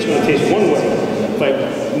 it's going to taste one way. If I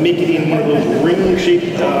make it in one of those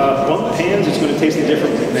ring-shaped blunt pans, it's going to taste a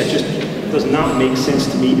different way. That just does not make sense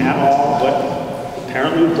to me at all, but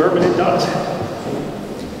apparently with bourbon it does.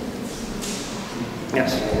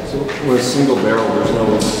 Yes? So we're a single barrel, there's no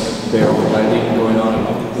barrel blending going on?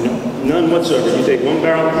 No, none whatsoever. You take one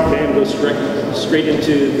barrel, bam, goes straight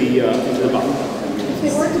into the bottle. If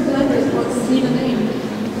they were to blend it, what would be the name?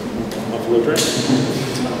 Buffalo Trace.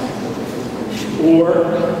 Or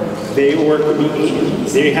They or it could be,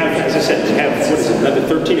 they have, as I said, they have, what is it, another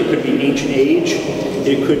 13, it could be ancient age,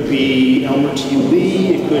 it could be Elmer T.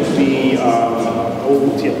 Lee, it could be,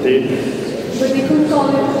 But they couldn't call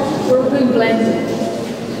it bourbon blended.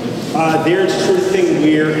 there's the sort of thing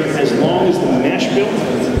where, as long as the mash bill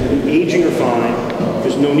and aging are fine,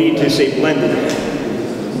 there's no need to say blended.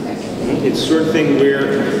 It's the sort of thing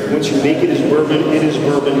where once you make it as bourbon, it is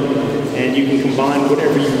bourbon, and you can combine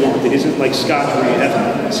whatever you want. It isn't like Scotch where you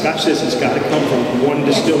have, Scotch says it's got to come from one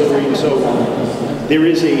distillery and so on. There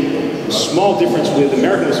is a small difference with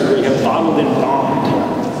American whiskey where you have bottled in bond,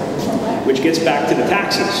 which gets back to the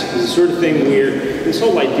taxes. It's the sort of thing where this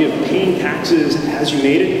whole idea of paying taxes as you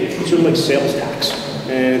made it, it's sort of like sales tax.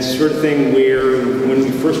 And it's the sort of thing where when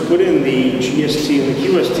we first put in the GST and the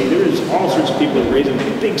QST, there was all sorts of people that raised a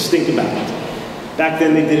big stink about it. Back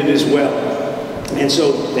then they did it as well. And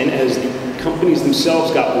so then as the companies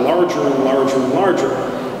themselves got larger and larger and larger,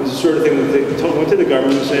 it was the sort of thing that they went to the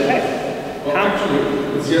government and said, hey, well, actually,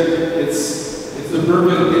 it's the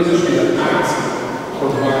bourbon industry that asks for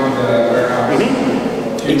buying the warehouse.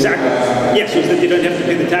 Exactly. Yes, so that they don't have to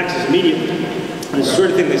pay the taxes immediately. And it's the sort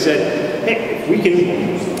of thing they said, hey, if we can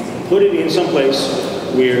put it in some place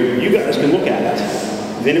where you guys can look at it,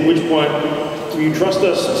 then at which point you trust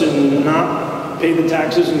us to not pay the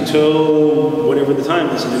taxes until whatever the time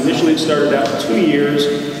is. And initially it started out 2 years.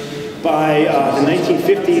 By the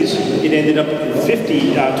 1950s, it ended up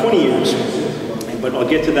 20 years. But I'll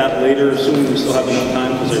get to that later, assuming we still have enough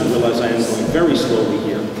time, because I realize I am going very slowly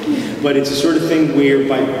here. But it's the sort of thing where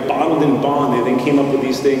by bottled in bond, they then came up with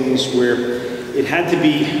these things where it had to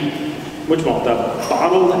be,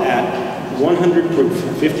 bottled at 100 proof,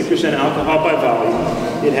 50% alcohol by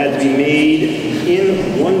volume. It had to be made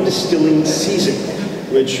in one distilling season,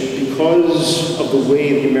 which because of the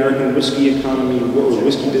way the American whiskey economy or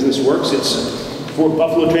whiskey business works, it's for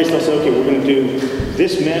Buffalo Trace, they'll say, okay, we're going to do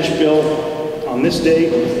this mash bill on this day,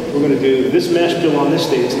 we're going to do this mash bill on this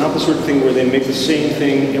day. It's not the sort of thing where they make the same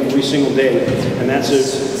thing every single day. And that's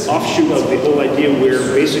an offshoot of the whole idea where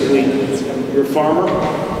basically you're a farmer,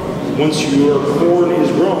 once your corn is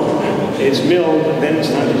grown, it's milled, then it's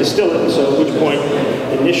time to distill it. So at which point,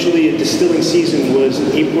 initially a distilling season was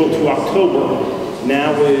April to October.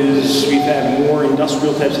 Now we've had more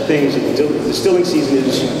industrial types of things. The distilling season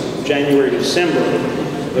is January to December.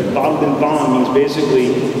 But bottled in bond means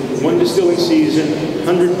basically one distilling season,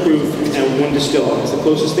 100 proof, and one distiller. It's the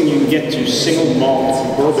closest thing you can get to single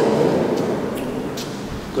malt bourbon,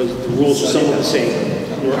 because the rules are somewhat the same.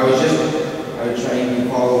 I was trying to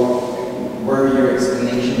follow where your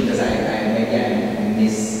explanation, because I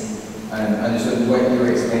understood what you were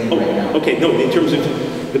explaining right now. Okay, no, in terms of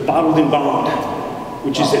the bottled in bond,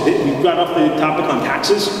 which is that we got off the topic on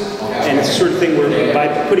taxes, and it's the sort of thing where by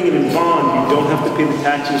putting it in bond, you don't have to pay the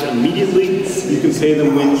taxes immediately. You can pay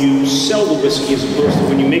them when you sell the whiskey as opposed to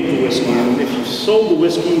when you make the whiskey. And if you sold the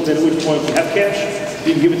whiskey, then at which point you have cash,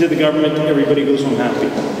 you can give it to the government, everybody goes home happy.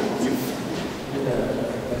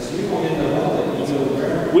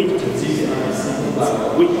 Oui.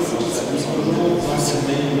 Oui.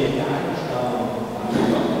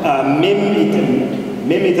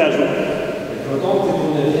 Même étage.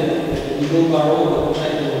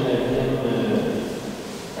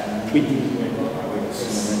 Oui.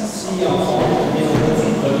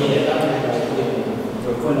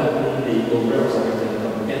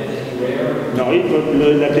 Non, ils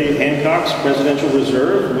peuvent l'appeler Hancock's Presidential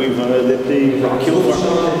Reserve, ou ils vont l'appeler Rock Hill.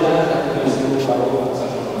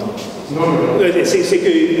 C'est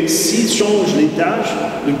que s'ils changent l'étage,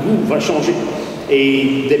 le goût va changer.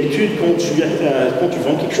 Et d'habitude, quand tu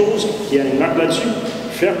vends quelque chose qui a une marque là-dessus,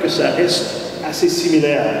 faire que ça reste assez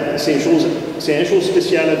similaire. C'est une chose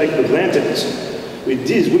spéciale avec le blended. Ils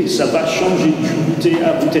disent, oui, ça va changer du bouteille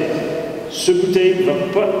à bouteille. Ce bouteille ne va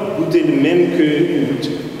pas goûter le même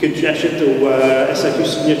que tu achètes au SAQ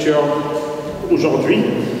Signature aujourd'hui.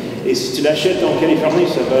 Et si tu l'achètes en Californie,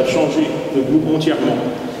 ça va changer le goût entièrement.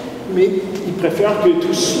 Mais ils préfèrent que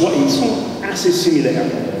tout soit, ils sont assez similaires.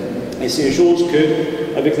 Et c'est une chose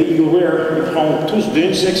que, avec les Eagle Rare, ils prennent tous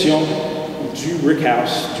d'une section du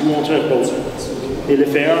Rickhouse, du entrepôt, et le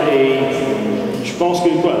faire. Et je pense que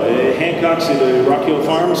Hancock's et le Rock Hill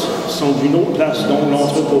Farms sont d'une autre place dans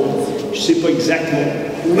l'entrepôt. Je ne sais pas exactement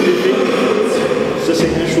où il est fait. Ça, c'est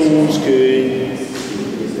une chose que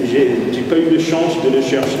j'ai pas eu de chance de le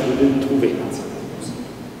chercher, de le trouver.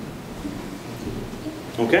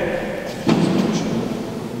 OK?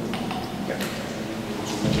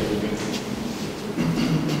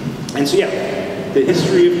 And so, yeah, the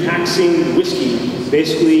history of taxing whiskey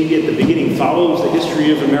basically at the beginning follows the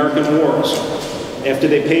history of American wars. After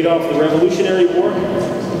they paid off the Revolutionary War,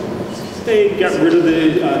 They got rid of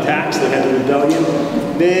the tax, they had the rebellion.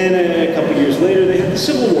 Then a couple years later, they had the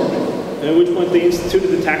Civil War, at which point they instituted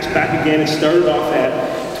the tax back again. It started off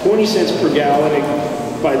at 20 cents per gallon.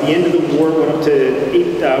 By the end of the war, it went up to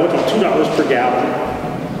 $2 per gallon.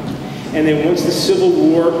 And then once the Civil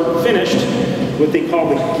War finished, what they call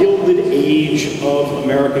the Gilded Age of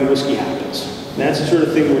American whiskey happens. And that's the sort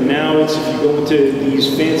of thing where now it's, if you go into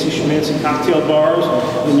these fancy schmancy cocktail bars,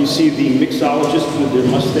 and you see the mixologists with their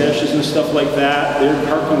mustaches and stuff like that, they're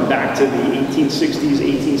harking back to the 1860s,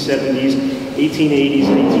 1870s, 1880s,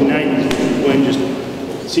 and 1890s, when just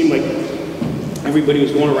it seemed like everybody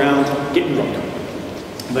was going around getting drunk.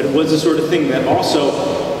 But it was the sort of thing that also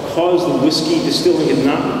caused the whiskey distilling had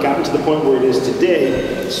not gotten to the point where it is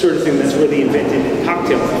today, sort of thing. That's where they invented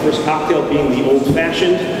cocktails. The first cocktail being the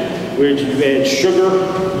old-fashioned, where you add sugar,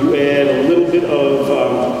 you add a little bit of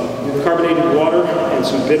carbonated water and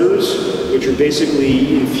some bitters, which are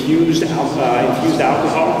basically infused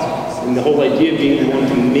alcohol, and the whole idea being you want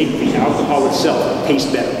to make the alcohol itself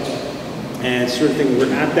taste better. And sort of thing where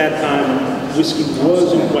at that time, whiskey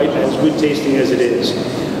wasn't quite as good tasting as it is.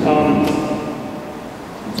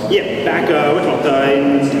 Back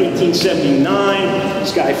in 1879,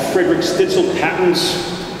 this guy Frederick Stitzel patents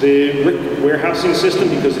the brick warehousing system,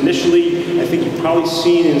 because initially, I think you've probably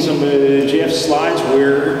seen in some of JF's slides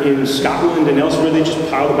where in Scotland and elsewhere they just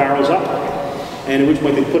pile the barrels up, and at which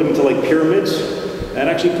point they put them into like pyramids. That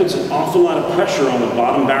actually puts an awful lot of pressure on the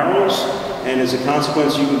bottom barrels, and as a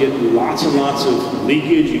consequence you can get lots and lots of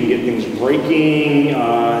leakage, you can get things breaking,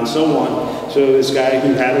 and so on. So this guy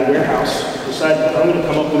who had a warehouse decided, I'm going to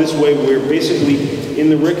come up with this way where basically in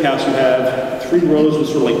the rick house you have 3 rows with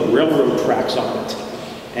sort of like railroad tracks on it.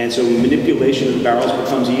 And so manipulation of the barrels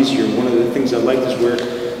becomes easier. One of the things I liked is where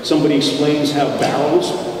somebody explains how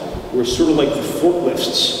barrels were sort of like the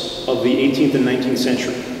forklifts of the 18th and 19th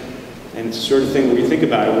century. And it's the sort of thing where you think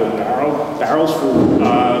about it, where barrels for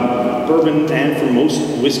bourbon and for most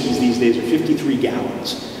whiskeys these days are 53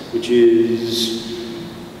 gallons, which is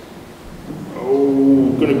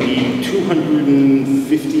going to be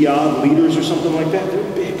 250 odd liters or something like that.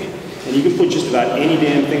 They're big. And you can put just about any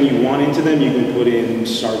damn thing you want into them. You can put in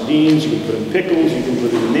sardines, you can put in pickles, you can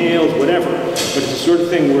put in nails, whatever. But it's the sort of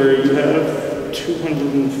thing where you have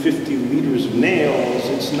 250 liters of nails.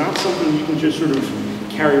 It's not something you can just sort of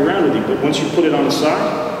carry around with you. But once you put it on the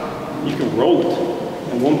side, you can roll it.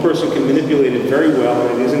 And one person can manipulate it very well.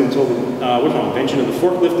 And it isn't until the invention of the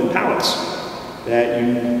forklift and pallets that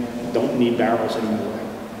you don't need barrels anymore.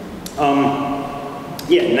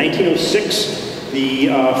 In 1906, the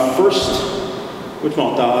first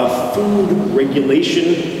food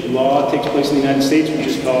regulation law takes place in the United States, which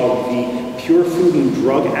is called the Pure Food and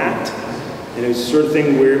Drug Act. And it's the sort of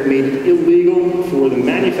thing where it made it illegal for the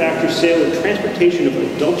manufacture, sale, or transportation of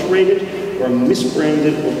adulterated or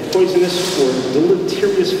misbranded or poisonous or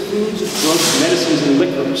deleterious foods, drugs, medicines, and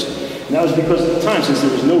liquors. And that was because at the time, since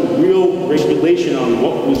there was no real regulation on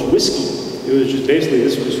what was whiskey, it was just basically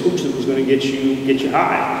this was hooch that was going to get you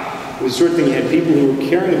high. It was the sort of thing you had people who were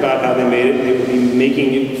caring about how they made it, and they would be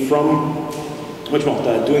making it from,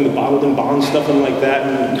 doing the bottled and bond stuff and like that,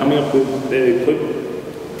 and coming up with,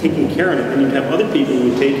 taking care of it. And you'd have other people who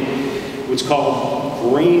would take what's called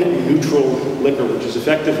grain-neutral liquor, which is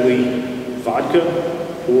effectively vodka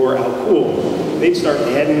or alcohol. They'd start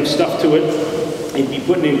adding stuff to it. They'd be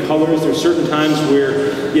putting in colors. There's certain times where,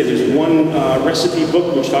 there's one recipe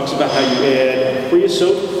book which talks about how you add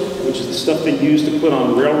creosote, which is the stuff they use to put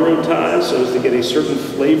on railroad ties so as to get a certain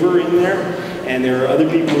flavor in there. And there are other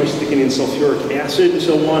people who are sticking in sulfuric acid and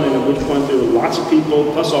so on, and at which point there are lots of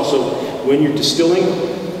people, plus also when you're distilling,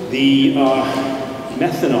 the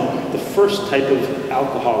methanol, the first type of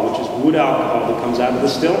alcohol, which is wood alcohol that comes out of the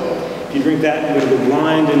still. If you drink that, you're going to go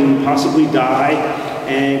blind and possibly die.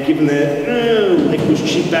 And given that life was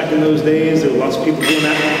cheap back in those days, there were lots of people doing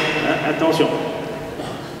that. Attention.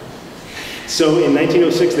 So in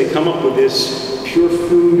 1906, they come up with this Pure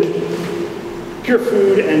Food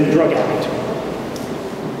and Drug Act.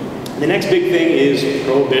 The next big thing is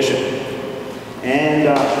Prohibition. And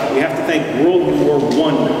we have to thank World War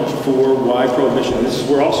I for why Prohibition. And this is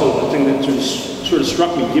where also the thing that sort of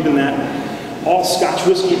struck me, given that all Scotch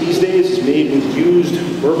whiskey these days is made with used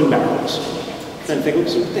bourbon barrels. I'm trying to think,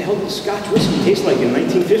 so what the hell did Scotch whiskey taste like in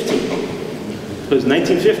 1915? Because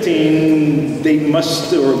 1915, they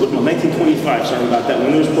must, or 1925, sorry about that,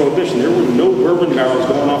 when there was Prohibition, there were no bourbon barrels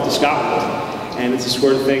going off to Scotland. And it's the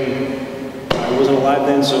sort of thing, I wasn't alive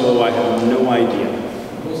then, so I have no idea.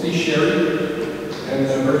 Mostly sherry and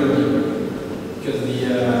burgundy, because the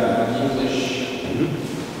English,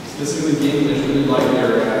 specifically the English, really like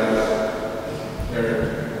their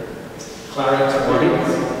claret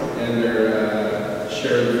wines, and their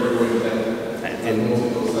sherry before going to bed. And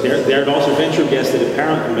there I'd also venture a guess that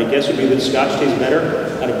apparently, my guess would be that Scotch tastes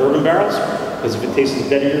better out of bourbon barrels, because if it tastes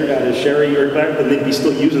better out of sherry or claret, then they'd be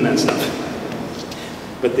still using that stuff.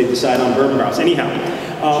 But they decide on bourbon barrels. Anyhow.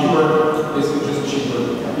 Cheaper, basically just cheaper.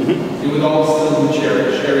 It would all still be sherry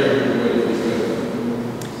would be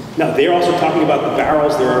good. Now, they're also talking about the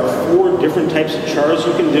barrels. There are 4 different types of chars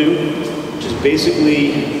you can do, which is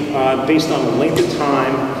basically based on the length of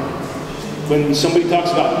time. When somebody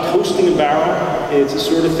talks about toasting a barrel, it's a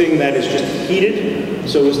sort of thing that is just heated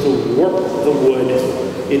so as to warp the wood.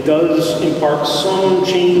 It does impart some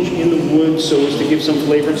change in the wood so as to give some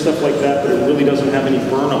flavor and stuff like that, but it really doesn't have any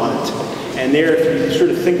burn on it. And there, if you sort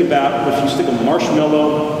of think about if you stick a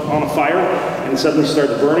marshmallow on a fire and it suddenly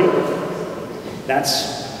starts burning,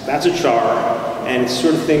 that's a char. And it's the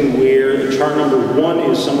sort of thing where the char number 1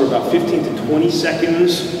 is somewhere about 15 to 20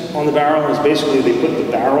 seconds on the barrel. And it's basically they put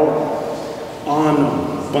the barrel on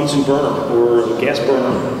a Bunsen burner or a gas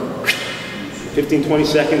burner. 15, 20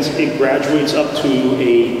 seconds, it graduates up to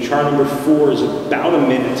a char number 4 is about a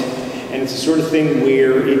minute. And it's the sort of thing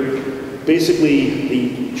where it basically,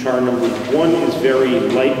 the char number 1 is very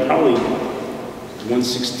light, probably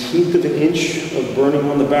 1/16 of an inch of burning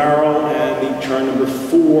on the barrel, and the char number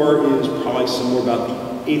 4 is probably somewhere about the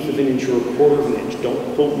 1/8 of an inch or 1/4 of an inch.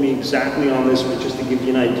 Don't quote me exactly on this, but just to give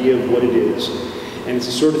you an idea of what it is. And it's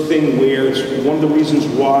the sort of thing where it's one of the reasons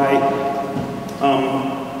why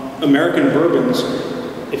American bourbons,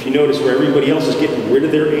 if you notice where everybody else is getting rid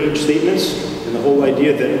of their age statements and the whole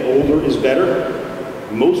idea that older is better,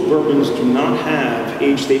 most bourbons do not have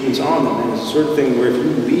age statements on them. And it's the sort of thing where if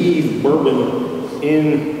you leave bourbon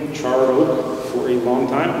in charred oak for a long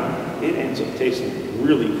time, it ends up tasting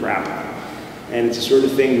really crap. And it's the sort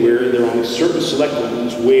of thing where there are only certain select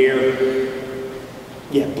ones where,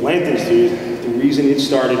 yeah, Blanton's, the reason it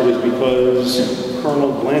started was because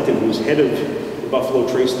Colonel Blanton, who was head of the Buffalo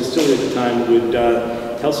Trace Distillery at the time, would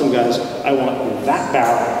tell some guys, I want that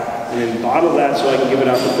barrel, and then bottle that so I can give it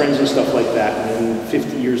out to friends and stuff like that. And then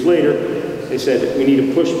 50 years later, they said, we need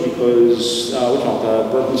to push because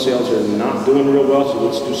bourbon sales are not doing real well, so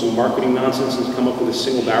let's do some marketing nonsense and come up with a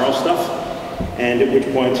single barrel stuff. And at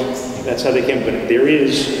which point, that's how they came. But there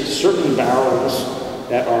is certain barrels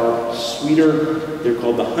that are sweeter. They're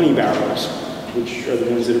called the honey barrels, which are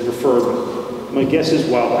the ones that are preferred. My guess is,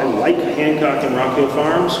 while I like Hancock and Rock Hill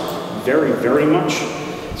Farms very, very much,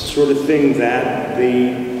 it's the sort of thing that they,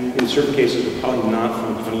 in certain cases, are probably not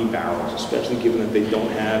from honey barrels, especially given that they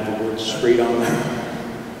don't have the word straight on them.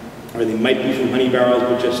 Or they might be from honey barrels,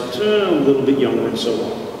 but just a little bit younger and so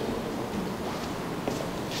on.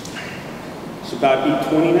 It's about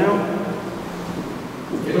 8:20 now.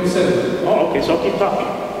 They don't say that. Oh, okay, so I'll keep talking.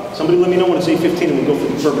 Somebody let me know when it's 8:15 and we'll go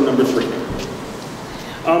for bourbon number 3.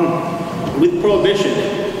 With Prohibition,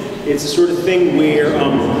 it's the sort of thing where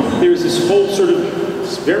there's this whole sort of,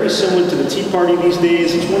 it's very similar to the Tea Party these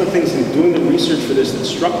days. It's one of the things in doing the research for this that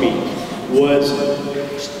struck me was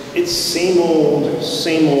it's same old,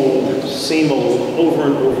 same old, same old, over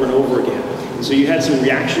and over and over again. And so you had some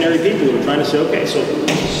reactionary people who were trying to say, okay, so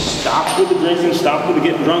stop with the drinking, stop with the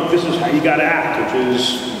getting drunk, this is how you gotta act, which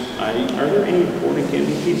is, are there any Born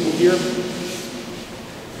Candy people here?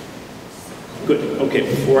 Good, okay,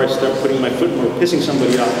 before I start putting my foot or pissing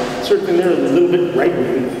somebody off, certainly they're a little bit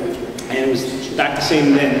right-wing, and it was back to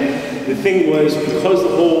saying then, the thing was, because the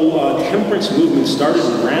whole temperance movement started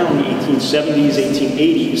around the 1870s,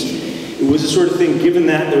 1880s, it was the sort of thing, given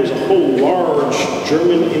that there was a whole large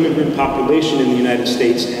German immigrant population in the United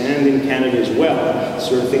States and in Canada as well, the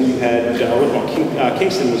sort of thing you had,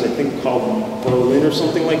 Kingston was, I think, called Berlin or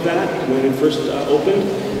something like that when it first opened,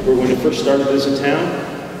 or when it first started as a town.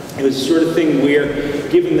 It was the sort of thing where,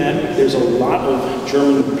 given that there's a lot of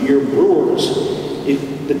German beer brewers,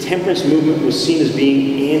 the temperance movement was seen as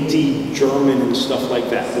being anti-German and stuff like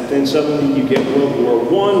that. But then suddenly you get World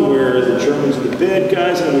War I, where the Germans are the bad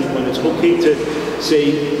guys, and at which point it's okay to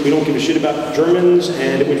say we don't give a shit about Germans,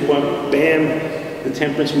 and at which point, bam, the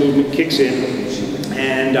temperance movement kicks in,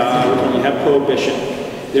 and you have Prohibition.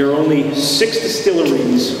 There are only 6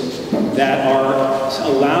 distilleries that are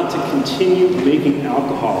allowed to continue making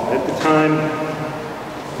alcohol. At the time,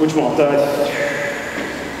 which one?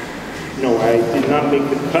 No, I did not make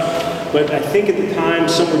the cut, but I think at the time,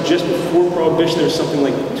 somewhere just before Prohibition, there was something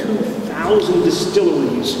like 2,000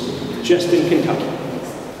 distilleries just in Kentucky.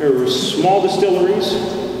 There were small distilleries,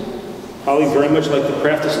 probably very much like the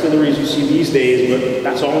craft distilleries you see these days, but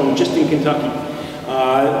that's all just in Kentucky.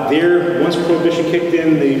 Once Prohibition kicked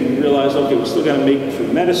in, they realized, okay, we still got to make for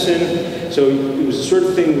medicine. So it was the sort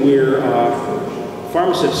of thing where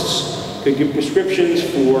pharmacists could give prescriptions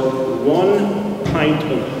for 1 pint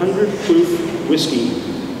of 100 proof whiskey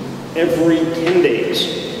every 10 days.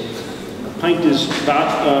 A pint is about,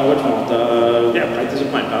 a pint is a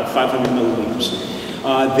pint, about 500 milliliters.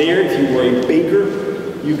 There, if you were a baker,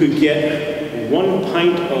 you could get 1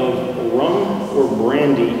 pint of rum or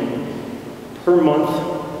brandy per month,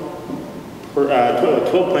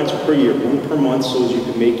 12 pints per year, 1 per month, so as you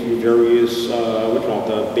could make your various,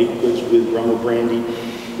 baked goods with rum or brandy.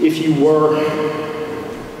 If you were,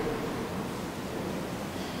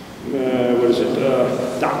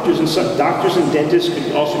 doctors and dentists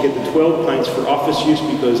could also get the 12 pints for office use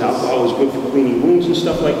because alcohol is good for cleaning wounds and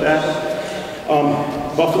stuff like that.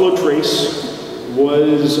 Buffalo Trace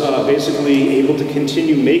was basically able to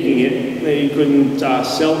continue making it. They couldn't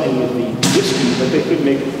sell any of the whiskey, but they could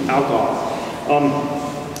make alcohol.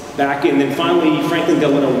 Then finally, Franklin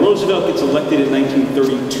Delano Roosevelt gets elected in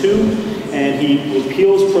 1932, and he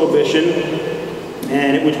repeals Prohibition,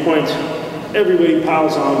 and at which point everybody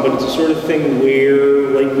piles on, but it's a sort of thing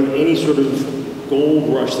where, like with any sort of gold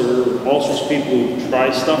rush, there are all sorts of people who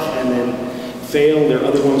try stuff and then fail. There are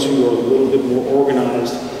other ones who are a little bit more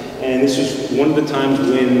organized. And this was one of the times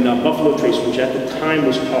when Buffalo Trace, which at the time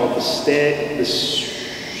was called the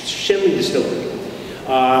Shenley Distillery,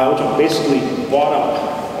 which basically bought up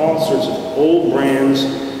all sorts of old brands,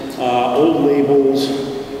 old labels,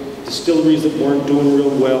 distilleries that weren't doing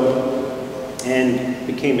real well, and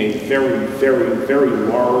became a very, very, very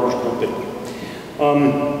large company.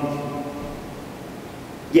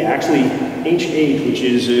 Actually, Ancient Age, which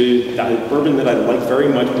is a bourbon that I like very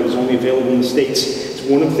much, but is only available in the States. It's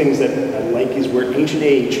one of the things that I like is where Ancient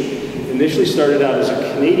Age initially started out as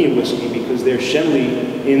a Canadian whiskey because they're Shenley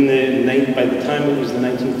by the time it was the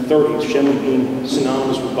 1930s, Shenley being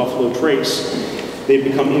synonymous with Buffalo Trace. They've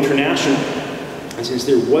become international, and since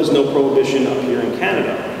there was no prohibition up here in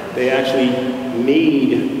Canada, they actually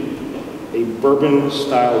made a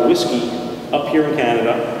bourbon-style whiskey up here in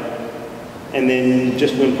Canada. And then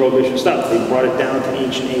just when Prohibition stopped, they brought it down to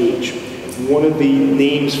Ancient Age. One of the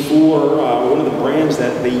names for one of the brands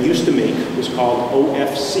that they used to make was called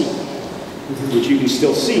OFC, which you can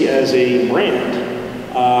still see as a brand.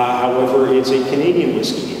 However, it's a Canadian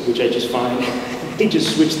whiskey, which I just find, they just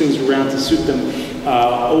switch things around to suit them.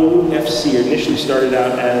 OFC initially started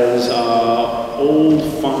out as Old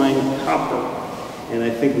Fine Copper, and I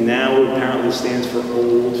think now it apparently stands for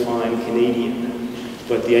Old Fine Canadian.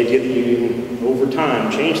 But the idea that you can, over time,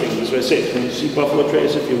 change things. As I say, when you see Buffalo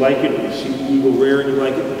Trace, if you like it, or you see Eagle Rare and you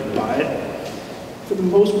like it, buy it. For the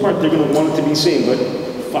most part, they're going to want it to be the same, but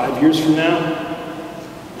 5 years from now,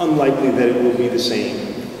 unlikely that it will be the same.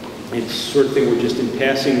 It's sort of thing we're just in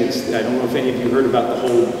passing. I don't know if any of you heard about the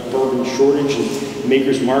whole bourbon shortage, and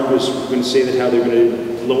Maker's Mark was going to say that how they're going to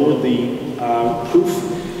lower the proof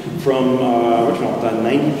from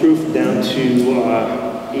 90 proof down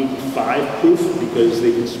to 85 proof because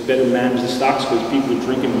they can better manage the stocks because people are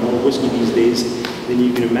drinking more whiskey these days than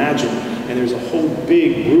you can imagine. And there's a whole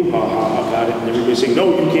big brouhaha about it, and everybody's saying,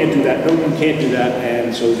 no, you can't do that, no, you can't do that,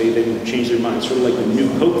 and so they then change their mind, sort of like the new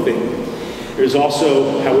Coke thing. There's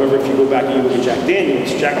also, however, if you go back and you look at Jack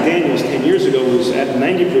Daniels 10 years ago was at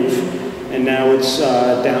 90 proof, and now it's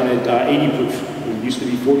down at 80 proof. It used to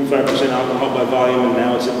be 45% alcohol by volume, and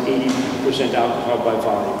now it's at 80% alcohol by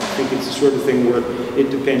volume. I think it's the sort of thing where it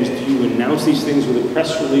depends. Do you announce these things with a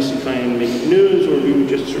press release and try and make news, or do you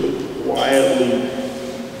just sort of quietly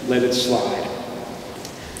let it slide?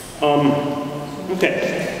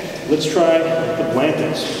 Okay, let's try the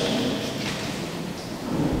Blantons.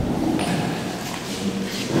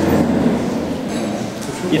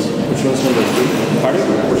 Yes. Which one's number 3? Pardon?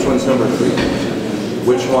 Which one's number 3?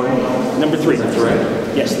 Which one? Number 3. Left to right?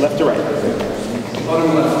 Yes, left to right.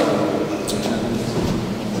 Bottom left.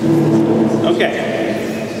 Okay.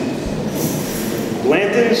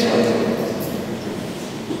 Blanton's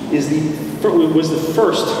was the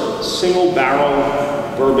first single barrel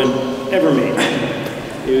bourbon ever made.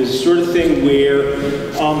 It was the sort of thing where,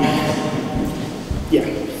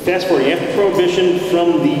 fast forward after Prohibition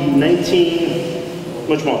from the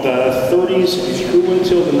 30s through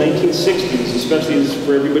until the 1960s, especially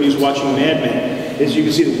for everybody who's watching Mad Men. As you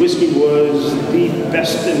can see, the whiskey was the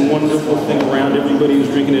best and wonderful thing around. Everybody was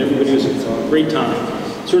drinking it, everybody was a great time.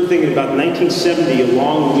 Sort of thinking about 1970,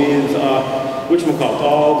 along with,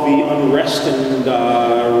 all the unrest and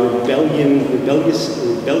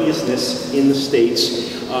rebelliousness in the States.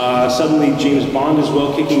 Suddenly James Bond is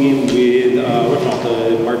well kicking in with,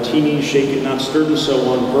 the martini, shake it, not stirred, and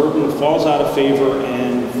so on. Bourbon falls out of favor,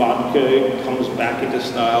 and vodka comes back into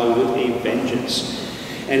style with a vengeance.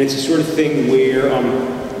 And it's a sort of thing where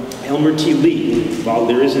Elmer T. Lee. While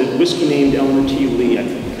there is a whiskey named Elmer T. Lee, I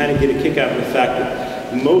kind of get a kick out of the fact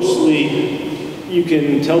that mostly you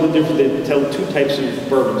can tell the difference. They tell two types of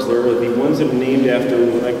bourbons. There are the ones that are named after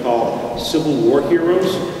what I call Civil War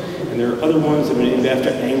heroes, and there are other ones that are named after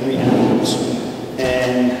angry animals.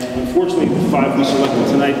 And unfortunately, the five we selected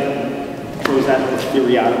tonight throws that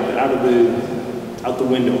theory out the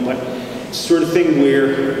window. But it's the sort of thing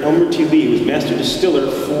where Elmer T. Lee was master distiller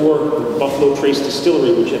for the Buffalo Trace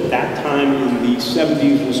Distillery, which at that time in the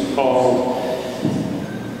 70s was called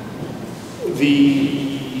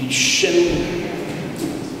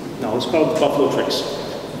it's called Buffalo Trace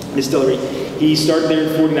Distillery. He started there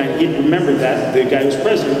in 49. He remembered that the guy who was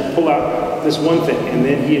president pulled out this one thing, and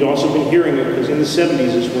then he had also been hearing it because in the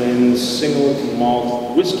 70s is when single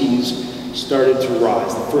malt whiskeys started to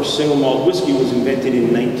rise. The first single malt whiskey was invented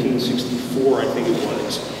in 1964, I think it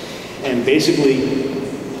was. And basically,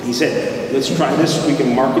 he said, let's try this, we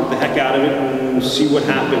can market the heck out of it and see what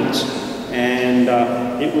happens. And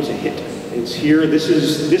it was a hit. It's here,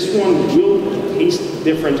 this one will taste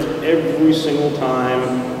different every single time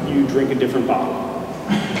you drink a different bottle.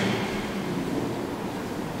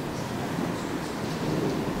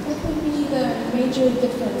 What would be the major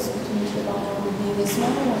difference between the bottle? Would be the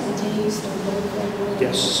smell or the taste or the flavor?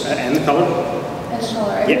 Yes, and the color. And the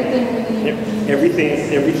color,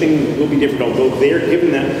 Everything will be different, although they're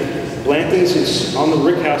given that. Blanton's is on the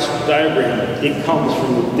Rickhouse diagram. It comes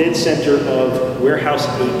from the dead center of Warehouse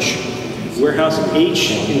H. Warehouse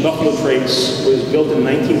H in Buffalo Trace was built in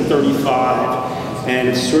 1935, and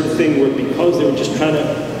it's the sort of thing where because they were just trying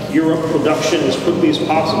to gear up production as quickly as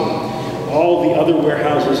possible, all the other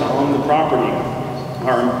warehouses on the property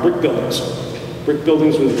are in brick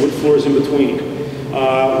buildings with wood floors in between.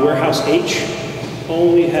 Warehouse H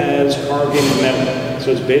only has carved in metal,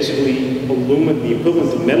 so it's basically aluminum, the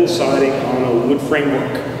equivalent of metal siding on a wood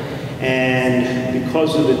framework. And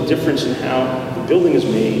because of the difference in how the building is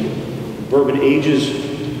made, bourbon ages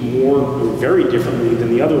very differently than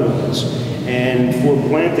the other ones. And for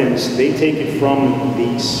Blanton's, they take it from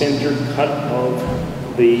the center cut of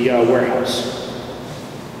the warehouse.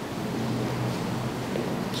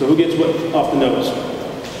 So who gets what off the nose? A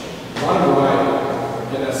lot of rye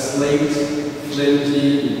and a slate,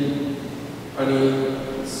 flinty, honey.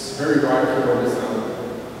 It's very rye for this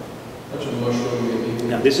bunch of mushroom maybe.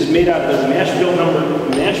 Now this is made out of the mash bill number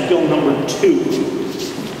 2,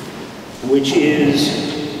 which is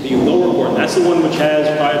the lower corn. That's the one which has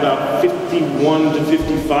probably about 51 to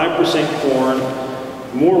 55% corn,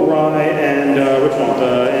 more rye and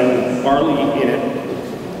and barley in it.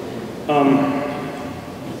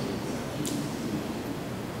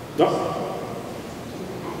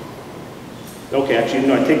 Okay, actually,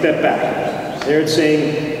 no, I take that back. There it's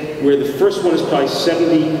saying where the first one is probably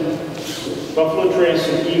 70, Buffalo Trace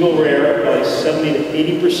and Eagle Rare, probably 70 to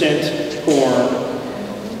 80% corn.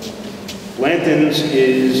 Blanton's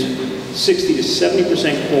is 60 to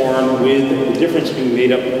 70% corn, with the difference being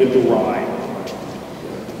made up with the rye.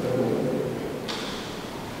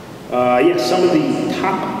 Yes, some of the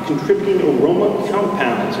top contributing aroma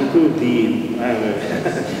compounds include the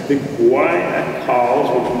guayacols,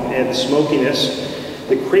 which add the smokiness,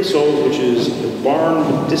 the cresols, which is the barn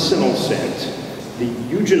medicinal scent, the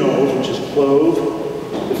eugenols, which is clove,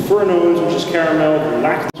 the furanones, which is caramel, the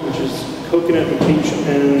lactose, which is coconut and peach,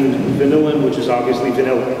 and vanillin, which is obviously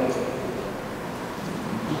vanilla.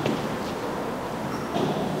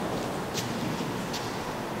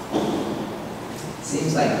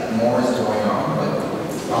 Seems like more is going on, but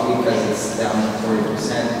probably because it's down to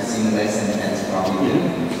 40%, it seems less intense probably than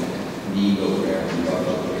the Eagle Rare and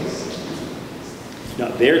Buffalo Trace. Now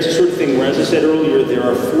there it's a sort of thing where, as I said earlier, there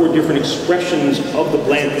are 4 different expressions of the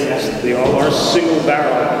Blanton's. They all are single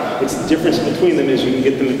barrel. It's the difference between them is you can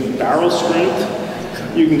get them at barrel strength,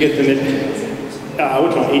 you can get them at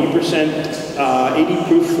 80%, 80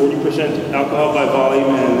 proof, 40% alcohol by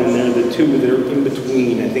volume, and then there are the 2 that are in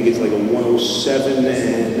between. I think it's like a 107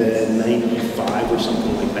 and a 95 or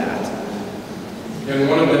something like that. And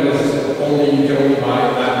one of them is you can only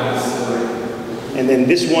buy that distillery. And then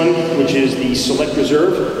this one, which is the Select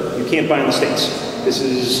Reserve, you can't buy in the States. This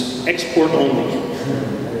is export only.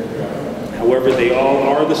 However, they all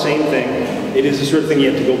are the same thing. It is the sort of thing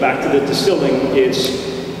you have to go back to the distilling.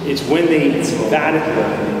 It's when they vat it,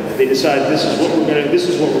 they decide this is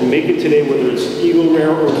what we're making today, whether it's Eagle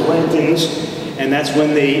Rare or Blanton's, and that's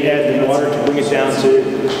when they add the water to bring it down to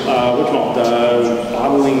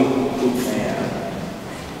bottling proof.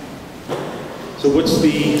 So what's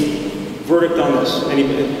the verdict on this?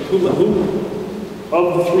 Who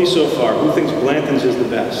of the 3 so far, who thinks Blanton's is the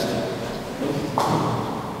best?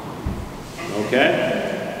 Okay.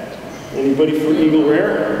 Anybody for Eagle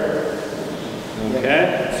Rare?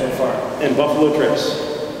 Okay. So far. And Buffalo Trace?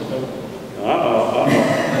 Uh-oh, uh-oh.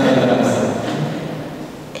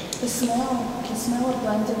 The smell of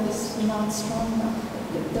London is not strong enough.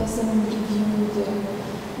 It doesn't give you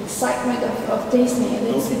the excitement of tasting it.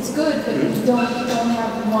 It's good, but you don't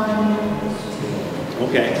have one.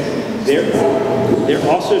 Okay. There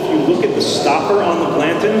also, if you look at the stopper on the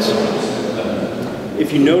Blantons,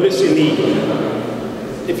 if you notice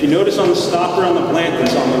on the stopper on the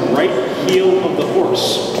Blantons, on the right heel of the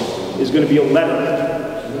horse is going to be a letter.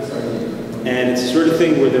 And it's the sort of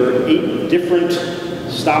thing where there are 8 different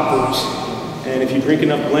stoppers. And if you drink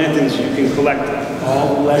enough Blantons, you can collect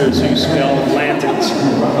all the letters so you spell Blantons.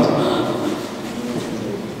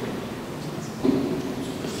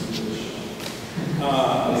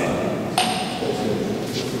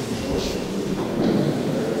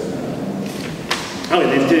 And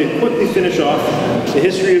then to quickly finish off, the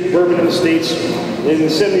history of bourbon in the States. In the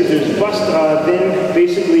 70s, there's bust. Then,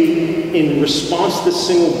 basically, in response to the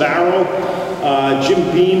single barrel,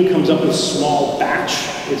 Jim Beam comes up with a small batch.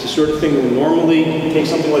 It's the sort of thing where normally you take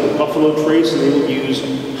something like a Buffalo Trace and they will use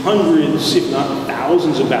hundreds, if not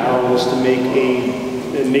thousands, of barrels to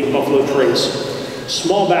make Buffalo Trace.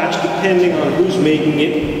 Small batch, depending on who's making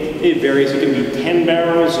it. It varies. It can be 10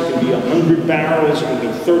 barrels, it can be 100 barrels, it can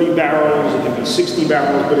be 30 barrels, it can be 60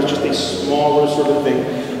 barrels, but it's just a smaller sort of thing.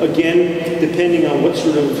 Again, depending on what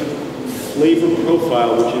sort of flavor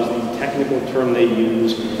profile, which is the technical term they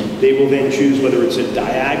use, they will then choose whether it's a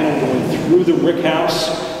diagonal going through the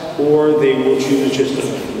rickhouse, or they will choose just a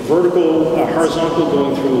vertical, horizontal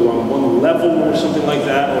going through one level or something like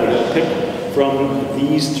that, or they'll pick from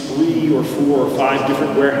these 3 or 4 or 5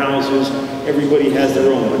 different warehouses. Everybody has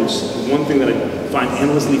their own, but it's one thing that I find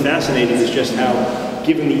endlessly fascinating is just how,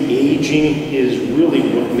 given the aging is really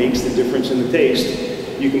what makes the difference in the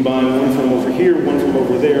taste, you can buy one from over here, one from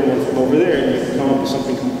over there, and one from over there, and you can come up with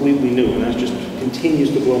something completely new, and that just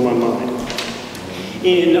continues to blow my mind.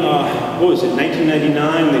 In,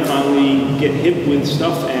 1999, they finally get hip with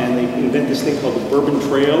stuff, and they invent this thing called the Bourbon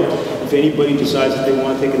Trail. If anybody decides that they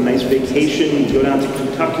want to take a nice vacation and go down to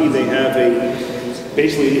Kentucky, they have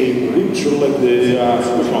basically a route, sort of like the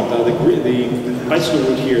bicycle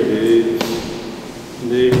route here,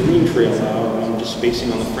 the Green Trail. I'm just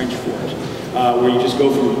spacing on the French for it. Where you just go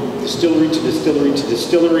from distillery to distillery to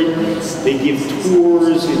distillery. They give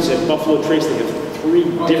tours. It's at Buffalo Trace. They have 3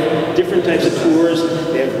 different types of tours.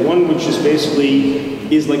 They have one which is basically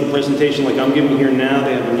is like a presentation like I'm giving here now.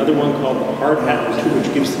 They have another one called the Hard Hat Tour,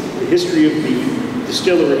 which gives the history of the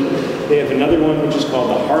distillery. They have another one which is called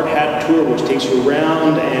the Hard Hat Tour, which takes you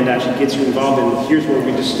around and actually gets you involved in here's where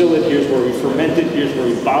we distill it, here's where we ferment it, here's where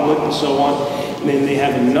we bottle it, and so on. And then they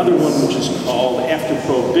have another one which is called After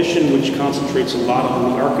Prohibition, which concentrates a lot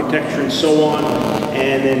on the architecture and so on.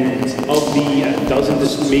 And then of the dozen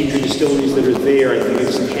major distilleries that are there, I think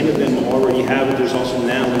it's 10 of them already have it. There's also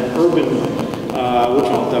now an urban,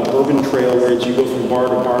 the Bourbon Trail, where you go from bar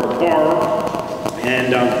to bar to bar.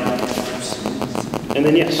 And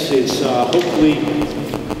then yes, it's hopefully,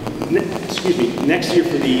 next year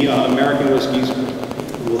for the American whiskeys,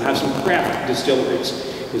 we'll have some craft distilleries.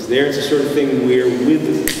 Because there it's the sort of thing where with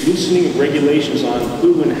the loosening of regulations on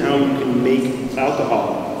who and how you can make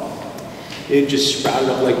alcohol, it just sprouted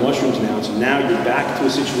up like mushrooms now. So now you're back to a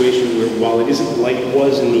situation where while it isn't like it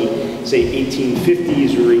was in the, say,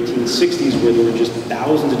 1850s or 1860s where there were just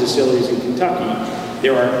thousands of distilleries in Kentucky,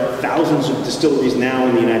 there are thousands of distilleries now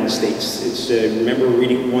in the United States. It's, remember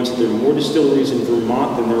reading once that there are more distilleries in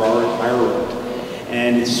Vermont than there are in Ireland.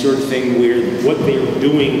 And it's the sort of thing where what they're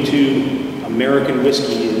doing to American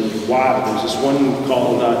whiskey is wild. There's this one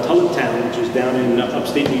called Tulletown, which is down in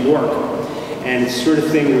upstate New York. And it's the sort of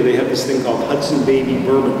thing where they have this thing called Hudson Baby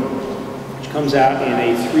Bourbon, which comes out in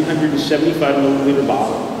a 375 milliliter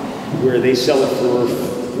bottle, where they sell it for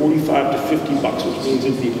 45 to 50 bucks, which means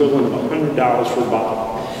it's the equivalent of $100 for a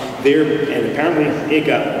bottle. And apparently it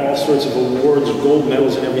got all sorts of awards, gold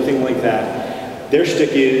medals and everything like that. Their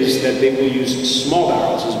shtick is that they will use small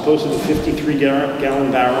barrels. As opposed to the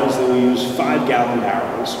 53-gallon barrels, they will use 5-gallon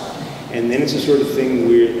barrels. And then it's the sort of thing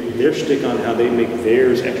where their shtick on how they make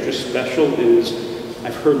theirs extra special is,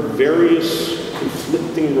 I've heard various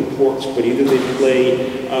conflicting reports, but either they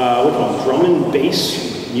play, drum and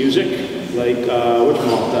bass music, like,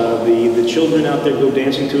 the children out there go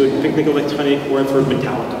dancing to it, Picnic Electronic, or I've heard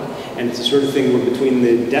Metallica. And it's the sort of thing where between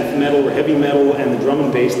the death metal or heavy metal and the drum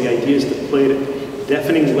and bass, the idea is to play it at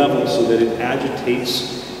deafening levels so that it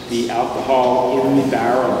agitates the alcohol in the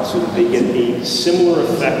barrel so that they get a similar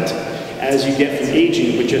effect as you get from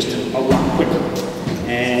aging, but just a lot quicker.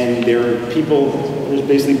 And there are people, there's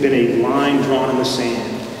basically been a line drawn in the sand,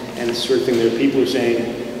 and it's the sort of thing, there are people who are saying,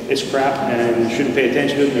 it's crap and you shouldn't pay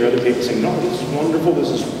attention to it, and there are other people saying, no, this is wonderful,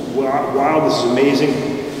 this is wild, this is amazing.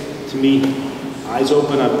 To me, eyes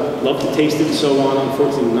open, I'd love to taste it and so on.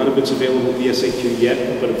 Unfortunately, none of it's available at the SAQ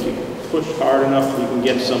yet, but if you push hard enough, you can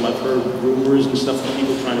get some. I've heard rumors and stuff of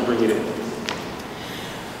people trying to bring it in.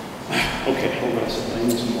 Okay, hold on a second, I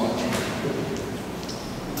need some water.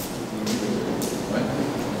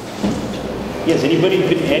 Yes, anybody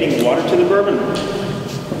been adding water to the bourbon?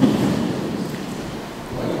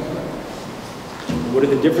 What are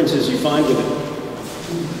the differences you find with it?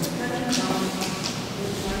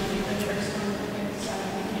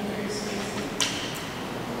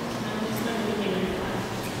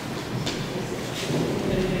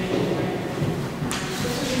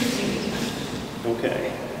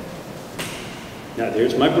 Okay. Now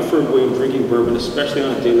there's my preferred way of drinking bourbon, especially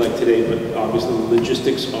on a day like today, but obviously the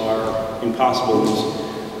logistics are impossible. There's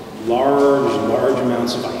large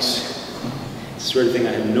amounts of ice. It's the sort of thing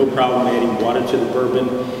I have no problem adding water to the bourbon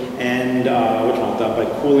and by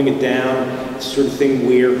cooling it down. It's the sort of thing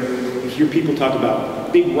where you hear people talk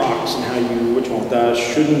about big rocks and how you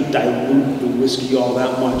shouldn't dilute the whiskey all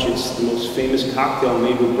that much. It's the most famous cocktail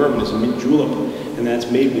made with bourbon is mint julep, and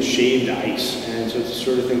that's made with shaved ice. And so it's the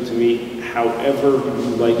sort of thing to me, however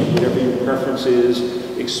you like it, whatever your preference is,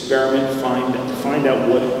 experiment, find out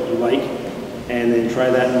what you like, and then try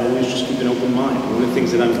that, and always just keep an open mind. One of the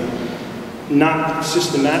things that I'm not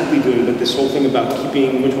systematically doing, but this whole thing about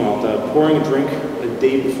keeping, pouring a drink a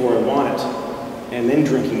day before I want it, and then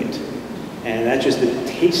drinking it. And that's just the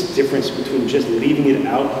taste difference between just leaving it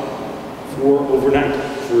out for overnight,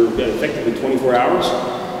 for effectively 24 hours,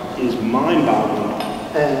 is mind-boggling.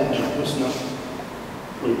 And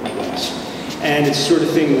and it's the sort of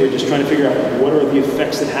thing we're just trying to figure out what are the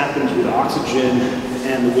effects that happens with oxygen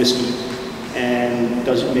and the whiskey. And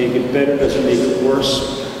does it make it better? Does it make it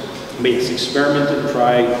worse? But yes, experiment and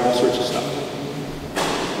try all sorts of stuff.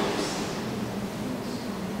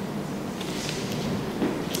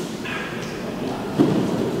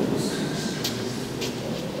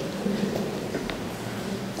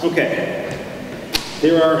 Okay,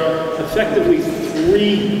 there are effectively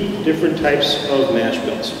 3 different types of mash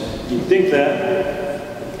bills. You'd think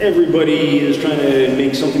that everybody is trying to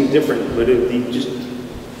make something different, but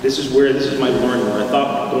this is my learning, where I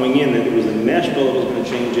thought going in that it was the mash bill that was going to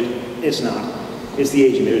change it. It's not. It's the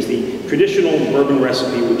aging. There's the traditional bourbon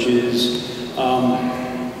recipe, which is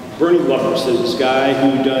Bernie Lovers. There's this guy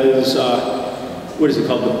who does, what is it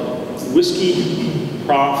called?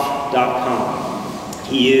 whiskeyprof.com.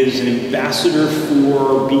 He is an ambassador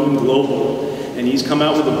for being global, and he's come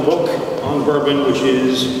out with a book on bourbon, which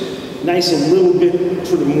is nice, a little bit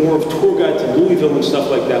sort of more of tour guide to Louisville and stuff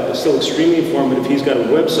like that, but still extremely informative. He's got a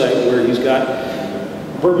website where he's got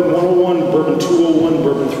Bourbon 101, Bourbon 201,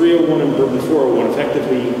 Bourbon 301, and Bourbon 401,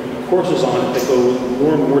 effectively courses on it that go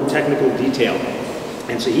more and more technical detail.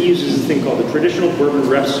 And so he uses this thing called the traditional bourbon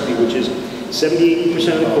recipe, which is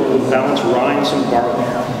 78% of the quarter with balanced rye and some barley.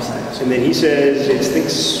 And then he says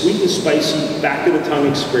it's sweet and spicy, back of the tongue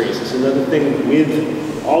experience. It's another thing with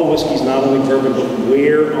all whiskeys, not only bourbon, but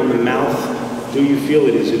where on the mouth do you feel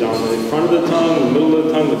it? Is it on the front of the tongue, the middle of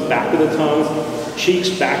the tongue, the back of the tongue, cheeks,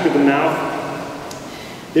 back of the mouth?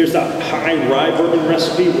 There's the high rye bourbon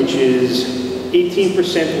recipe, which is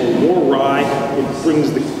 18% or more rye. It brings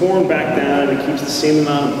the corn back down and it keeps the same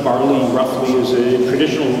amount of barley roughly as a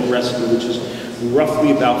traditional recipe, which is roughly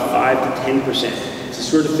about 5 to 10%. It's the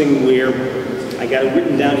sort of thing where, I got it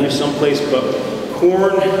written down here someplace, but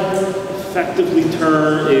corn effectively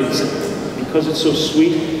because it's so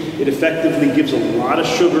sweet, it effectively gives a lot of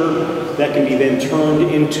sugar that can be then turned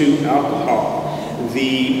into alcohol.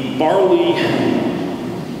 The barley,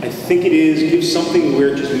 I think it gives something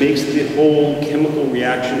where it just makes the whole chemical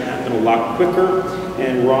reaction happen a lot quicker,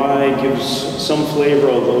 and rye gives some flavor,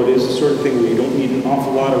 although it is the sort of thing where you don't need an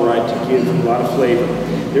awful lot of rye to give a lot of flavor.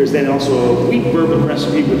 There's then also a wheat bourbon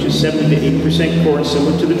recipe, which is 7 to 8% corn,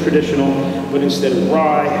 similar to the traditional, but instead of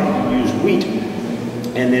rye, you use wheat.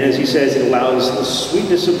 And then, as he says, it allows the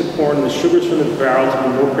sweetness of the corn and the sugars from the barrel to be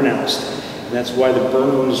more pronounced. And that's why the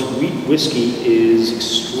Bourbon's wheat whiskey is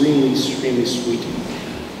extremely, extremely sweet.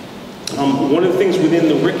 One of the things within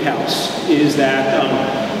the Rick House is that,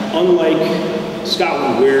 unlike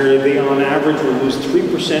Scotland, where they on average will lose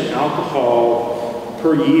 3% alcohol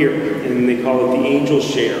per year, and they call it the angel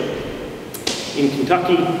share. In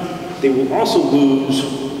Kentucky, they will also lose,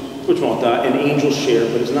 an angel share,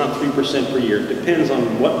 but it's not 3% per year. It depends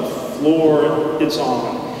on what floor it's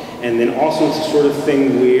on. And then also it's the sort of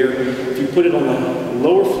thing where if you put it on the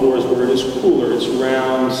lower floors where it is cooler, it's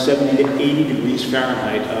around 70 to 80 degrees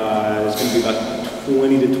Fahrenheit. It's going to be about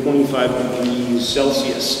 20 to 25 degrees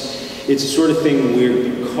Celsius. It's the sort of thing where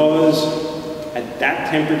because at that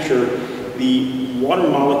temperature, the water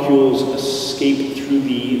molecules escape through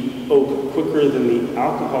the oak quicker than the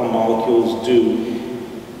alcohol molecules do.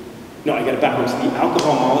 No, I got it backwards. The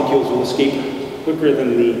alcohol molecules will escape quicker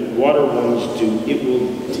than the water ones do. It will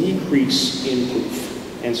decrease in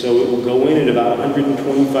proof. And so it will go in at about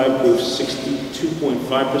 125 proof,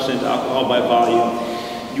 62.5% alcohol by volume.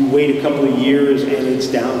 You wait a couple of years and it's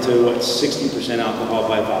down to, what, 60% alcohol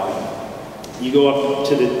by volume. You go up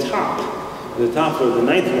to the top for the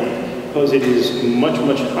ninth one, because it is much,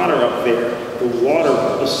 much hotter up there, the water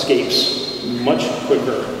escapes much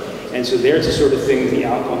quicker. And so there's the sort of thing the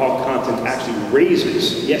alcohol content actually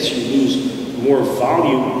raises. Yes, you lose more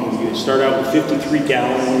volume. You start out with 53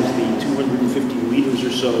 gallons, the 250 liters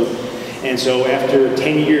or so. And so after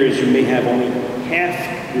 10 years, you may have only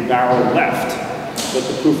half your barrel left. But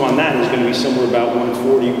the proof on that is going to be somewhere about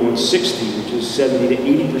 140, 160, which is 70 to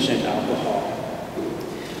 80% alcohol.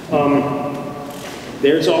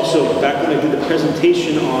 There's also, back when I did the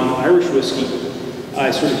presentation on Irish whiskey, I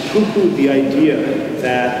sort of poo-pooed the idea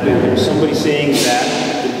that there's somebody saying that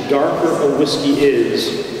the darker a whiskey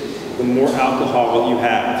is, the more alcohol you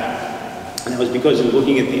have. And that was because in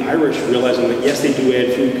looking at the Irish, realizing that yes, they do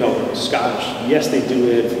add food color. Scottish, yes, they do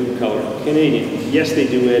add food color. Canadian, yes, they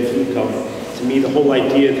do add food color. To me, the whole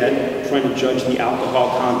idea that trying to judge the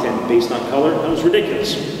alcohol content based on color, that was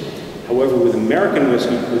ridiculous. However, with American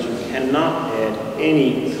whiskey, which you cannot add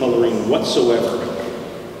any coloring whatsoever,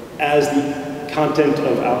 as the content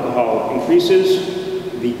of alcohol increases,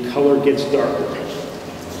 the color gets darker.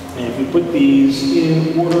 And if you put these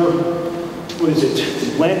in order, what is it?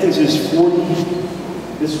 The Blanton's is 40,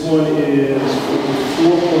 this one is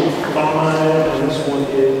 44.5, and this one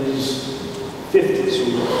is 50. So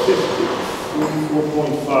we have 50,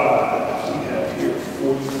 44.5. We have here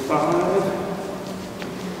 45.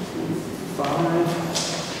 45.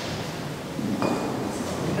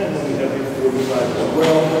 And then we have here 45 as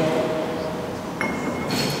well.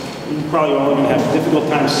 You probably all even have a difficult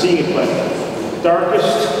time seeing it, but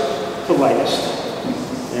darkest to lightest.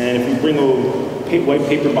 And if you bring a white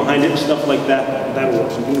paper behind it and stuff like that, that'll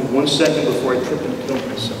work. So give me 1 second before I trip and kill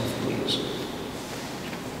myself, please.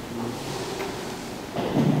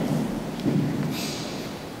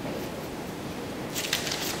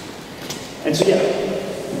 And so,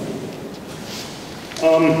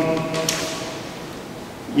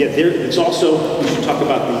 it's also, we should talk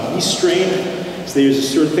about the yeast strain. So there's a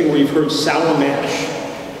sort of thing where you've heard sour mash.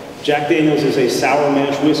 Jack Daniel's is a sour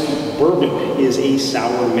mash whiskey. Bourbon is a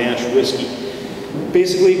sour mash whiskey.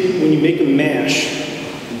 Basically, when you make a mash,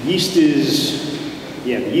 the yeast is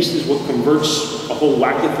what converts a whole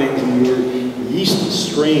whack of things, and your yeast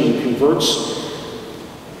strain converts.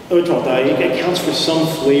 It accounts for some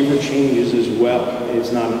flavor changes as well.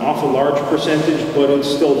 It's not an awful large percentage, but it's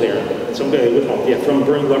still there. From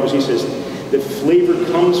Burning Lovers, he says the flavor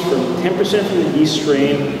comes from 10% from the yeast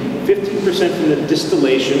strain, 15% from the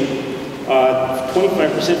distillation,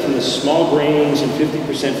 25% from the small grains, and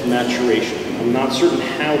 50% from maturation. I'm not certain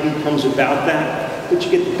how he comes about that, but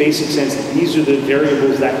you get the basic sense that these are the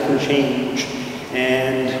variables that can change.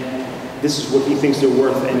 And this is what he thinks they're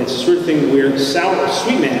worth, and it's the sort of thing where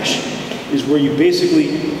sweet mash is where you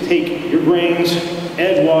basically take your grains,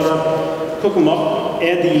 add water, cook them up,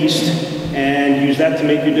 add the yeast, and use that to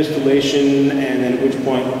make your distillation, and then at which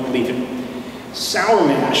point leave it. Sour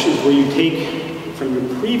mash is where you take from your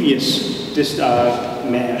previous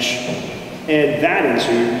mash, add that in,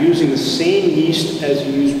 so you're using the same yeast as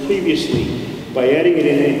you used previously. By adding it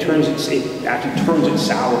in, it actually turns it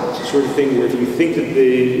sour. It's the sort of thing where if you think that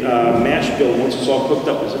the mash bill, once it's all cooked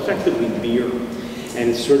up, is effectively beer. And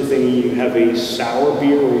it's the sort of thing you have a sour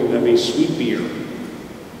beer or you have a sweet beer.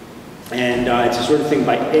 And it's the sort of thing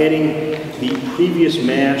by adding the previous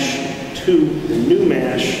mash to the new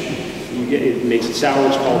mash, it makes it sour.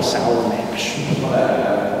 It's called sour mash.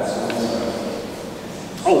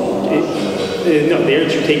 No, there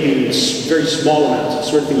you're taking very small amounts. It's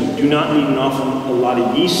the sort of thing you do not need a lot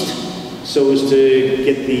of yeast so as to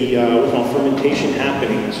get the fermentation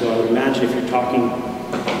happening. So I would imagine if you're talking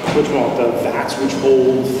the vats which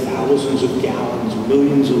hold thousands of gallons,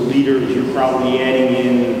 millions of liters, you're probably adding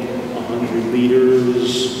in 100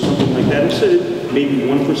 liters, something like that. Instead, maybe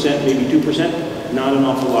 1%, maybe 2%, not an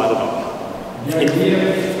awful lot at all. The idea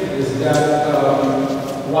is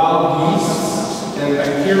that wild yeast and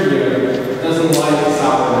bacteria doesn't like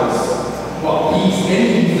sourness. Well, any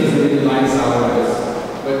yeast doesn't really like sourness,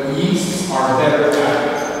 but yeasts are better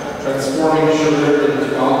at transforming sugar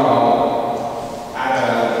into alcohol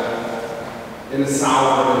in a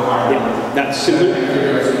sour environment. Yeah, that's similar. So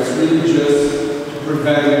it's really just to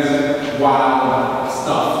prevent wild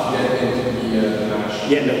stuff to get into the mash.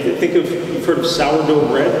 Yeah, no, think of, you've heard of sourdough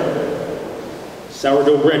bread?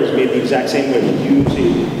 Sourdough bread is made the exact same way. You use a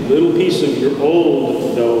little piece of your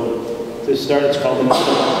old dough to start, it's called a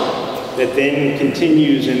muddle, that then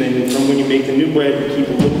continues, and then from when you make the new bread, you keep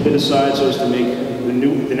a little bit aside so as to make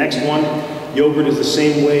the next one. Yogurt is the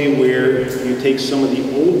same way, where you take some of the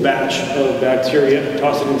old batch of bacteria,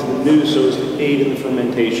 toss it into the new so as to aid in the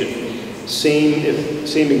fermentation.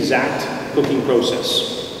 Same exact cooking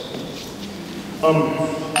process.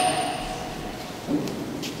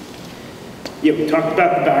 Yeah, we talked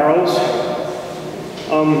about the barrels.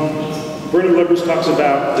 Bernie Lubbers talks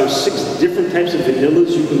about there's 6 different types of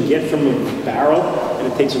vanillas you can get from a barrel, and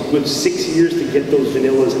it takes a good 6 years to get those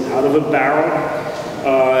vanillas out of a barrel.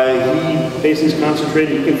 He basically is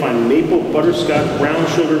concentrated. You can find maple, butterscotch, brown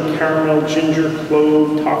sugar, caramel, ginger,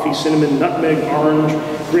 clove, toffee, cinnamon, nutmeg, orange,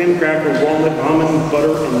 graham cracker, walnut, almond,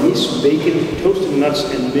 butter, anise, bacon, toasted nuts,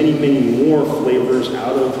 and many, many more flavors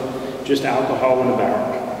out of just alcohol in a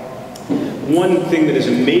barrel. One thing that is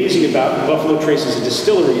amazing about Buffalo Trace as a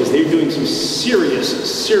distillery is they're doing some serious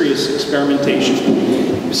experimentation.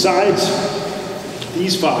 Besides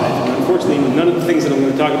these 5, and unfortunately none of the things that I'm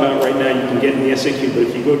going to talk about right now you can get in the SAQ, but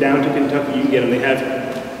if you go down to Kentucky, you can get them. They have,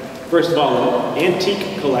 first of all, an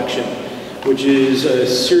antique collection, which is a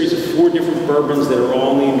series of 4 different bourbons that are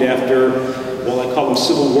all named after, well, I call them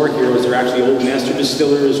Civil War heroes. They're actually old master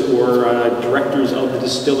distillers or directors of the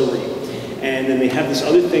distillery. And then they have this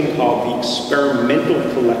other thing called the experimental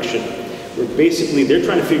collection, where basically they're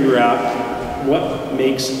trying to figure out what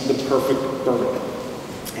makes the perfect bourbon.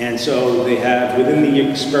 And so they have, within the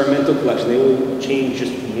experimental collection, they will change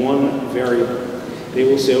just one variable. They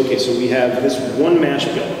will say, okay, so we have this one mash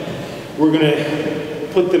bill. We're going to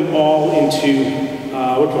put them all into,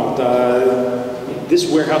 this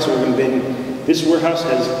warehouse, and we're going to then, this warehouse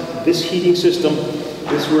has this heating system,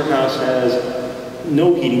 this warehouse has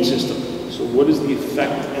no heating system. So what is the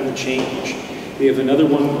effect and the change? They have another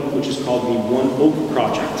one, which is called the One Oak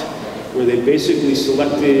Project, where they basically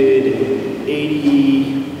selected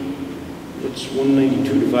 80, what's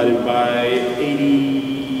 192 divided by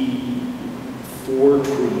 84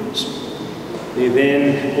 trees. They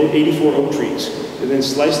then, 84 oak trees. They then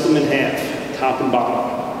sliced them in half, top and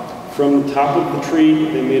bottom. From the top of the tree,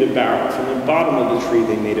 they made a barrel. From the bottom of the tree,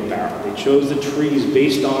 they made a barrel. They chose the trees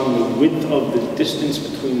based on the width of the distance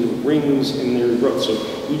between the rings in their growth. So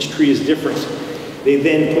each tree is different. They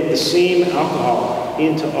then put the same alcohol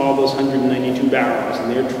into all those 192 barrels, and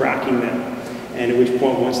they're tracking them. And at which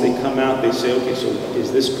point, once they come out, they say, okay, so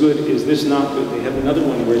is this good? Is this not good? They have another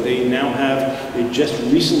one where they now have, they just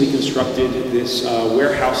recently constructed this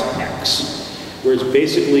Warehouse X, where it's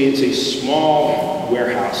basically, it's a small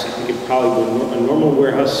warehouse. I think it probably, a normal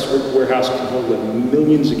warehouse can hold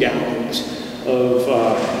millions of gallons of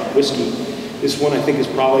whiskey. This one, I think, is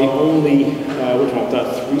probably only,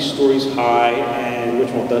 3 stories high, and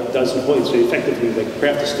doesn't hold. So effectively like a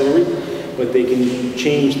craft distillery, but they can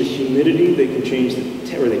change the humidity, they can change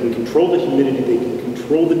or they can control the humidity, they can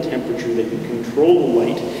control the temperature, they can control the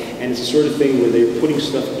light, and it's the sort of thing where they're putting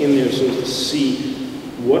stuff in there so as to see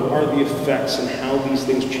what are the effects and how these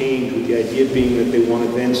things change, with the idea being that they want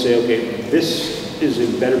to then say, okay, this is a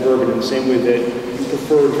better bourbon in the same way that you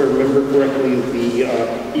prefer, if I remember correctly, the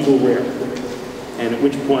Eagle Rare. And at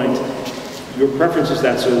which point, your preference is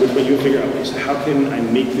that, so which way you figure out, okay, so how can I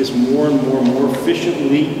make this more and more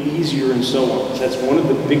efficiently, easier, and so on. That's one of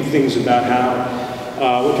the big things about how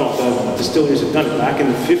the distilleries have done it. Back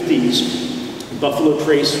in the 50s, Buffalo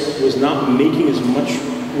Trace was not making as much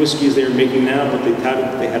whiskey as they are making now, but they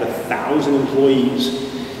had 1,000 employees.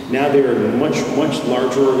 Now they're a much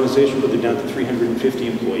larger organization, but they're down to 350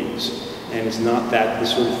 employees. And it's not that the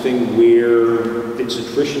sort of thing where it's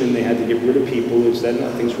attrition and they had to get rid of people. It's that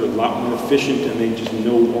things are a lot more efficient and they just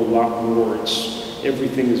know a lot more.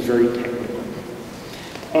 Everything is very technical.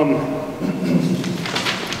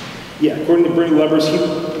 According to Bernie Lubbers, he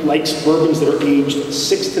likes bourbons that are aged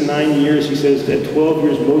 6 to 9 years. He says at 12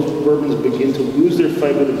 years, most bourbons begin to lose their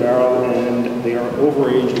fight with the barrel and they are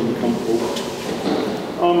overaged and become oaked.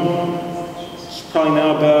 It's probably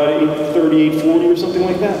now about 830, 840 or something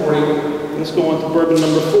like that. 40. Let's go on to bourbon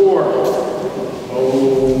number 4.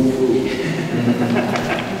 Oh,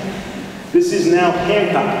 this is now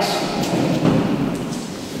Hancock's,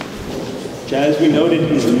 which, as we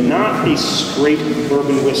noted, is not a straight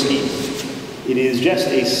bourbon whiskey. It is just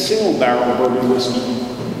a single barrel bourbon whiskey.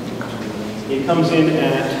 It comes in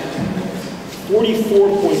at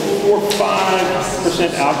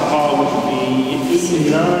 44.45% alcohol, which would be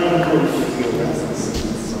 89.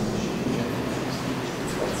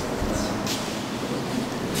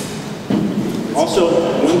 Also,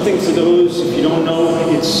 one thing for those, if you don't know,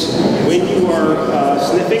 it's when you are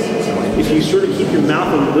sniffing, if you sort of keep your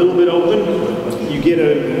mouth a little bit open, you get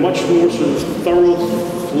a much more sort of thorough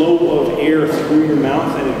flow of air through your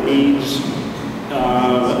mouth, and it aids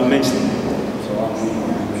immensely.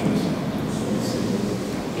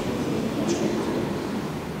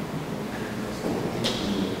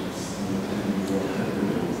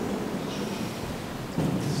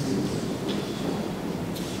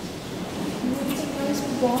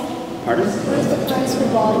 Pardon? What is the price per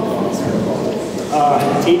bottle?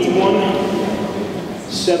 81,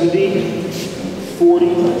 70, 40. I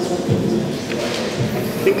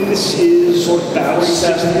think this is about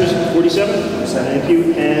 47. Thank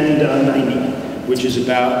you, and 90, which is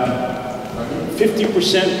about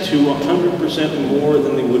 50% to 100% more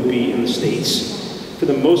than they would be in the States. For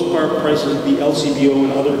the most part, prices at the LCBO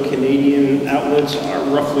and other Canadian outlets are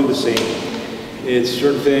roughly the same. It's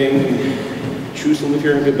sort of thing. Choose to live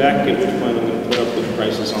here in Quebec, at which point I'm going to put up with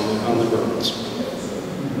prices on the bourbons.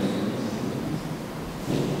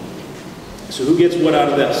 So who gets what out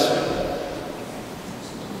of this?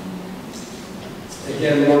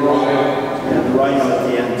 Again, more rye. Yeah, the rye at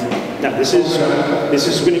the end. Now these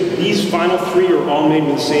final three are all made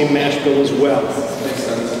with the same mash bill as well. Makes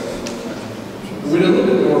sense. With a little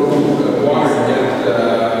bit more water, you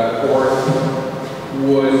get pork,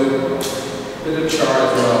 wood, bit of char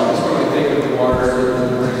as well. Just want to take with the water and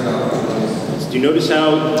bring it out. Do you notice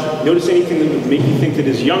anything that would make you think that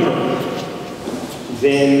is younger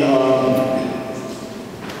than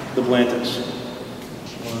the Blanton's?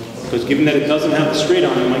 Because given that it doesn't have the straight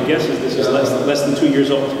on it, my guess is this is less than 2 years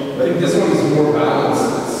old. I think this one is more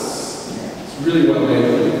balanced. It's really well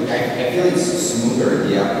made. I feel it's smoother,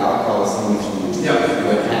 the alcohol is smoother. Yeah.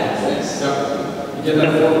 With that, yes. Yeah. You get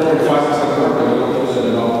that 4.5% more, but you don't lose it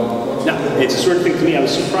at all. No, it's the sort of thing to me I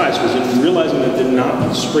was surprised, because in realizing that they're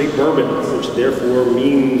not straight bourbon, which therefore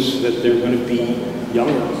means that they're going to be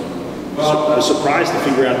younger. Well, I was surprised to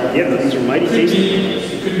figure out that, yeah, these are mighty tasty.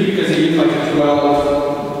 It could be because you eat like a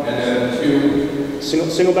 12 and then 2.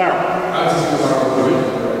 Single barrel. That's a single barrel.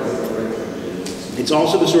 It's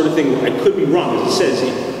also the sort of thing, I could be wrong, as it says,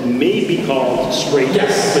 it may be called straight,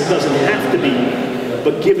 Yes. but doesn't have to be.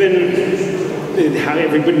 But given how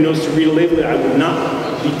everybody knows to read a label, I would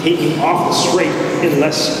not be taking off the straight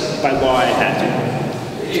unless by law I had to.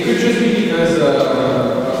 It could just be because of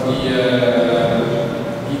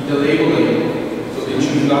the labeling. So they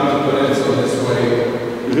choose not to put it so this way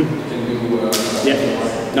you can do. Yeah.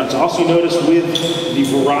 Now, it's also noticed with the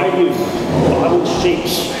variety of bottle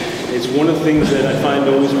shapes. It's one of the things that I find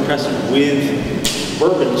always impressive with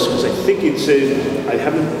bourbons, because I think I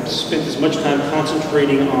haven't spent as much time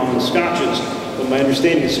concentrating on scotches, but my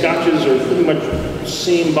understanding is scotches are pretty much the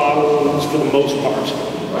same bottles for the most part.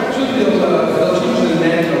 Well, actually, they'll change the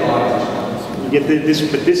neck a lot. You get this,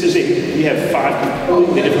 but this is we have 5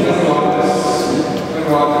 completely different bottles.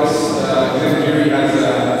 Distillery has a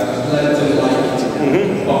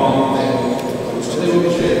blended bomb thing.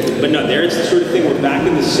 But no, there it's the sort of thing where back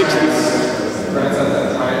in the 60s.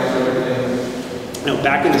 No,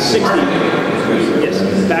 back in the 60s. Yes,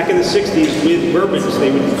 back in the 60s with bourbons,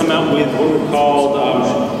 they would come out with what were called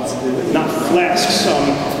not flasks,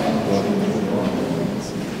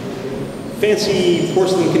 fancy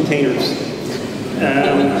porcelain containers.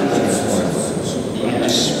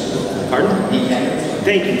 Pardon?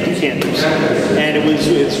 Thank you, decanters. And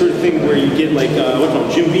it's sort of thing where you get like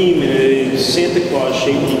Jim Beam in a Santa Claus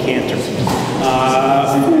shaped decanter.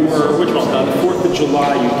 For the 4th of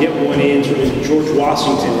July, you get one in sort of George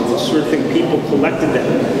Washington. It's the sort of thing people collected them,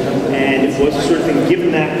 and it was the sort of thing.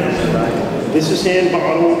 Given that this is hand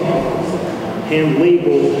bottled, hand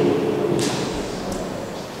labeled.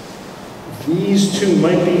 These two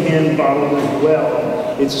might be hand bottled as well.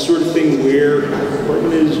 It's the sort of thing where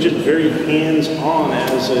bourbon is just very hands-on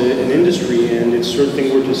as an industry, and it's the sort of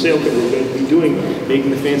thing where to say, okay, we're going to be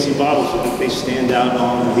making the fancy bottles so that they stand out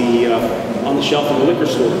on the shelf in the liquor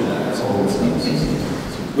store.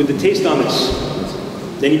 With the taste on this,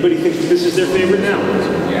 anybody think that this is their favorite now?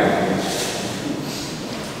 Yeah.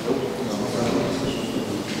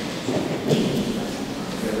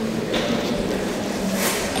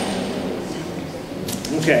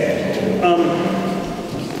 Okay.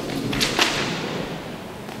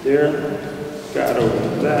 There. Got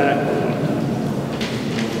over that.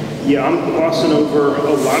 Yeah, I'm glossing over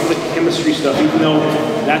a lot of the chemistry stuff, even though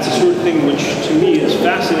that's the sort of thing which to me is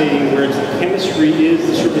fascinating, where chemistry is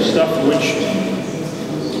the sort of stuff which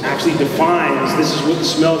actually defines this is what the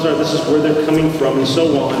smells are, this is where they're coming from, and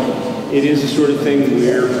so on. It is the sort of thing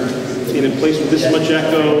where in a place with this much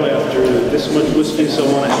echo, after this much whiskey and so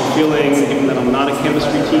on, I have a feeling, given that I'm not a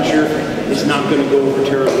chemistry teacher, it's not going to go over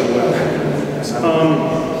terribly well.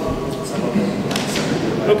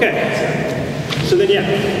 Okay. So then,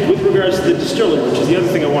 yeah, with regards to the distillery, which is the other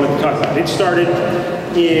thing I wanted to talk about, it started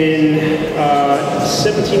in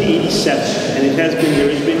 1787, and there has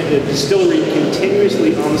been a distillery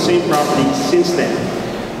continuously on the same property since then.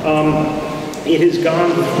 It has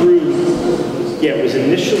gone through, it was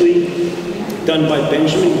initially done by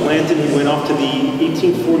Benjamin Blanton, who went off to the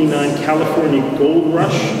 1849 California Gold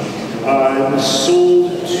Rush. It was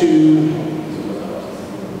sold to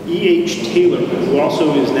E.H. Taylor, who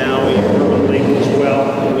also is now a bourbon label as well.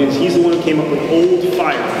 He's the one who came up with Old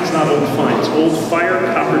Fire. It's not Old Fine, it's Old Fire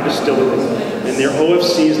Copper Distillery. And their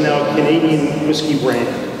OFC is now a Canadian whiskey brand.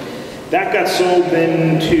 That got sold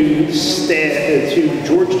then to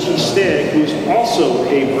George T. Stagg, who's also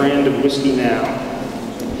a brand of whiskey now.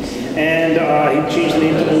 And he changed the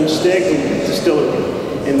name to Old Stagg Distillery.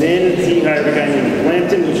 And then he hired a guy named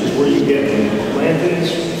Blanton, which is where you get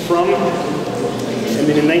Blanton's from. And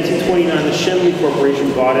then in 1929, the Schenley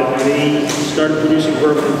Corporation bought it, and they started producing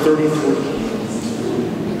bourbon in 1933.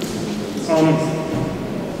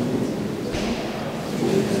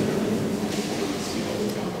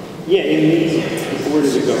 Where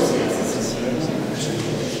did it go?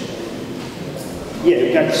 Yeah,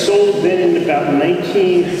 it got sold then in about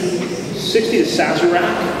 1960 to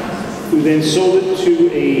Sazerac, who then sold it to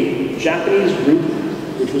a Japanese group,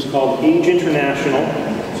 which was called Age International.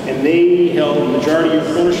 And they held a majority of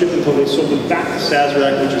ownership until they sold it back to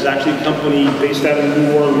Sazerac, which is actually a company based out of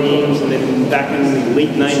New Orleans, and then back in the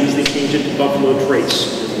late 90s they changed it to Buffalo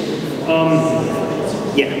Trace.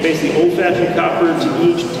 Basically old-fashioned copper to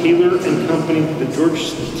E.H. Taylor and Company, to the George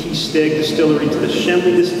T. Stagg Distillery, to the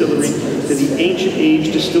Schenley Distillery, to the Ancient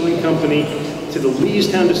Age Distilling Company, to the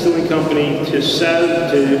Leestown Distilling Company, to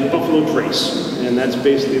Buffalo Trace. And that's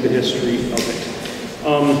basically the history of it.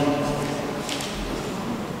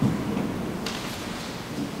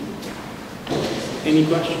 Any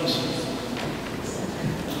questions?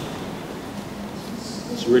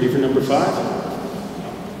 So ready for number 5?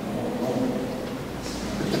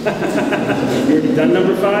 You already done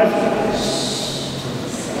number 5?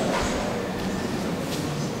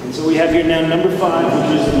 And so we have here now number 5,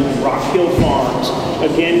 which is the Rock Hill Farms.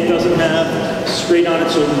 Again, it doesn't have straight on it,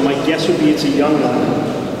 so my guess would be it's a young one.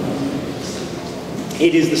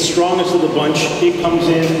 It is the strongest of the bunch. It comes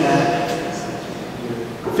in at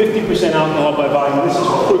 50% alcohol by volume. This is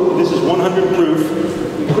proof. This is 100 proof.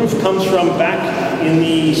 The proof comes from back in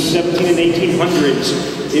the 17 and 1800s.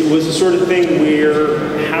 It was the sort of thing where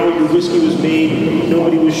how your whiskey was made,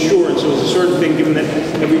 nobody was sure. And so it was the sort of thing, given that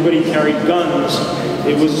everybody carried guns,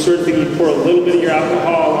 it was the sort of thing you pour a little bit of your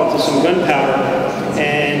alcohol onto some gunpowder,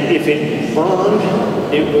 and if it burned,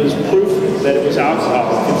 it was proof that it was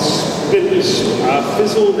alcohol. If it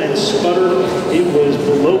fizzled and sputtered, it was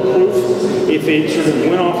below proof. If it sort of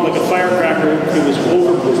went off like a firecracker, it was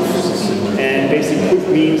overproof. And basically proof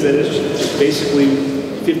means that it's just basically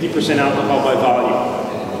 50% alcohol by volume.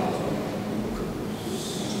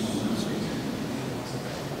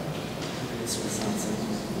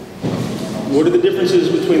 What are the differences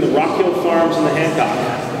between the Rock Hill Farms and the Hancock?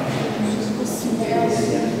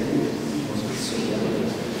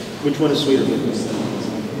 Which one is sweeter? The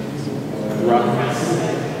Rock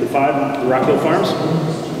Hill Farms?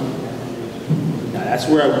 Now that's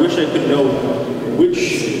where I wish I could know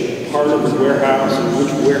which part of the warehouse and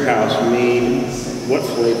which warehouse made what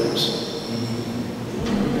flavors.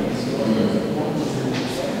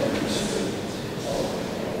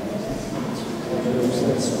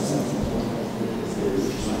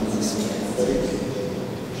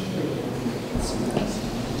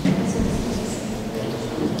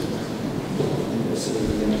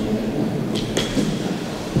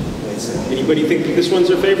 Anybody think that this one's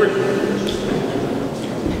their favorite?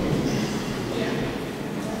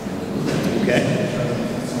 Okay.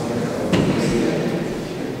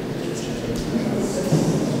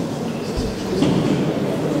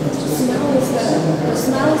 The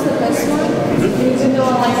smell is the best one. Even though I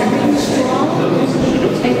like it really strong, I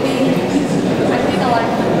think I like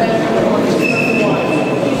it better than the one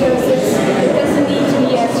because it doesn't need to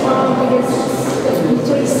be as strong because it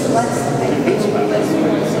tastes less. I think it should be less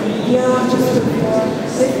strong. So yeah, just the more.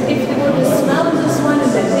 If it were the smell of this one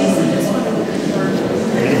and the taste of this one, it would be more.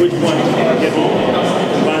 And which one? Get home,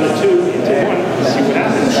 combine the two.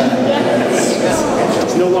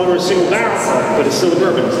 no longer a single barrel, but it's still a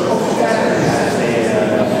bourbon.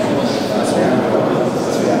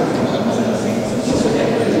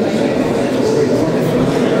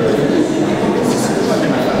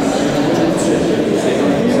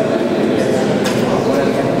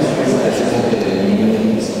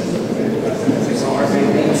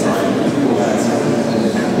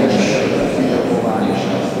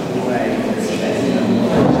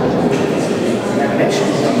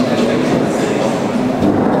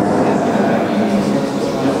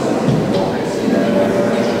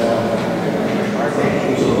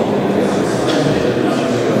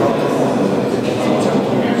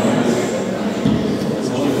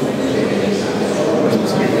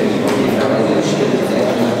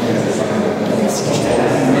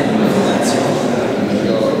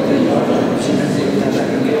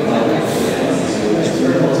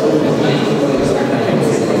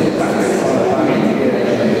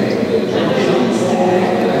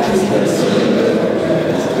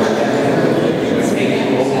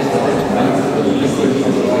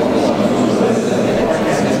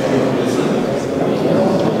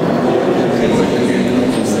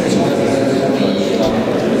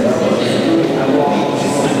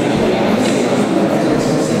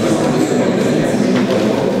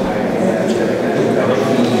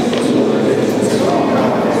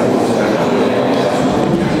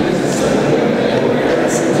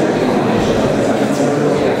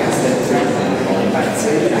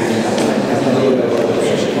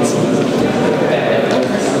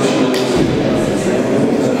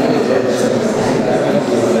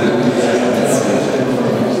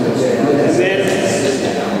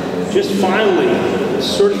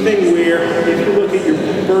 Sort of thing where if you look at your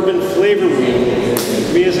bourbon flavor wheel,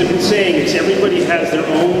 to me, as I've been saying, it's everybody has their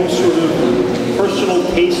own sort of personal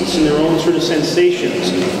tastes and their own sort of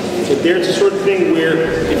sensations. But there's a sort of thing where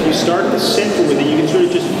if you start at the center with it, you can sort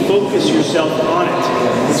of just focus yourself on it.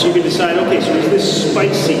 And so you can decide, okay, so is this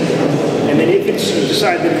spicy? And then if it's, you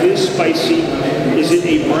decide that it is spicy, is it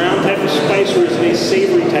a brown type of spice or is it a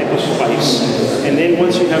savory type of spice? And then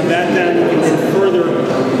once you have that down, you can then further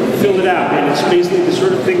fill it out. And it's basically the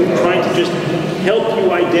sort of thing of trying to just help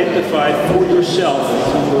you identify for yourself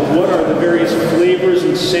what are the various flavors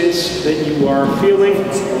and scents that you are feeling.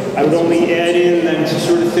 I would only add in that it's the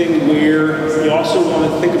sort of thing where you also want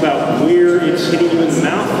to think about where it's hitting you in the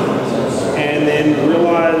mouth, and then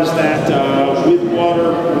realize that with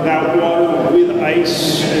water, without water, with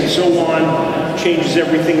ice, and so on, changes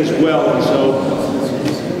everything as well. And so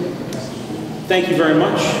thank you very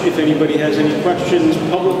much. If anybody has any questions,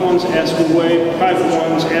 public ones, ask away. Private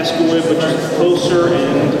ones, ask away, but just closer.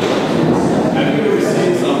 And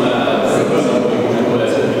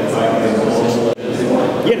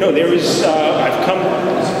yeah, no, there is, I've come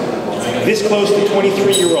this close to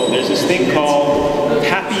 23-year-old. There's this thing called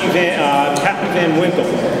Pappy Van Winkle,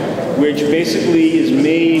 which basically is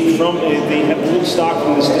made from, they have a little stock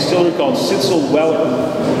from this distillery called Sitzel Weller,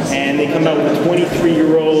 and they come out with a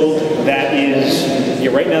 23-year-old that is,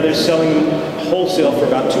 yeah, right now they're selling wholesale for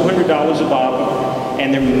about $200 a bottle,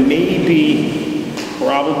 and there may be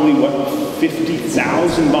probably, what,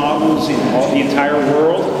 50,000 bottles in all the entire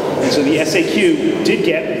world. And so the SAQ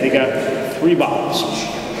they got 3 bottles.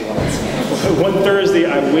 One Thursday,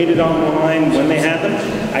 I waited online when they had them.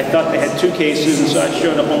 I thought they had 2 cases, and so I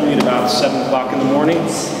showed up only at about 7 o'clock in the morning.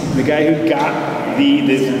 The guy who got the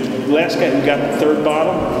last guy who got the 3rd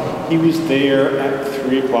bottle, he was there at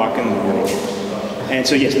 3 o'clock in the morning. And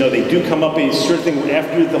so yes, no, they do come up a sort of thing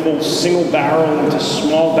after the whole single barrel into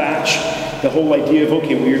small batch. The whole idea of,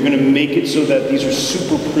 okay, we're going to make it so that these are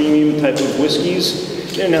super premium type of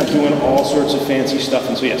whiskeys. They're now doing all sorts of fancy stuff,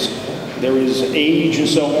 and so yes, there is age and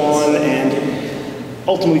so on, and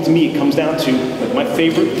ultimately to me it comes down to like my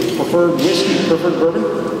favorite preferred whiskey, preferred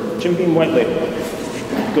bourbon, Jim Beam White Label.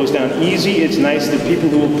 It goes down easy, it's nice. The people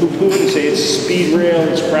who will poo-poo it and say it's speed rail,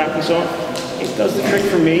 it's crap and so on, it does the trick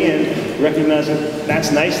for me, and recognizing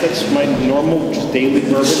that's nice, that's my normal just daily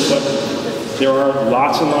bourbon, but there are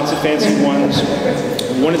lots and lots of fancy ones.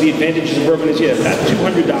 One of the advantages of bourbon is, yeah, that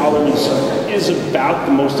 $200 is about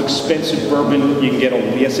the most expensive bourbon you can get. On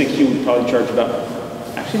the SAQ would probably charge about,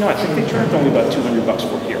 actually no, I think they charge only about $200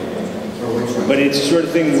 for here. But it's the sort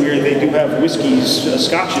of thing where they do have whiskeys,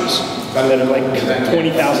 scotches, that are like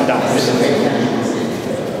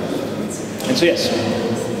 $20,000. And so yes.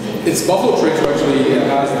 It's Buffalo Trace who actually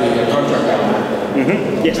has the contract out.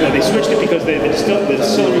 Mm-hmm. Yes, no, they switched it because the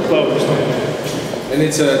distillery closed. And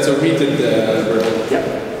it's a wheated bourbon. Yep.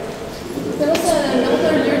 There was a note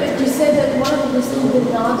earlier that you said that one of the whiskey did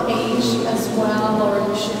not age as well, or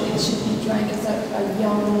it should be drank as a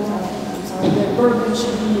young, the bourbon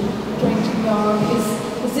should be drank young.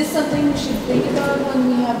 is this something we should think about when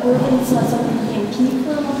we have bourbon? It's not something you can keep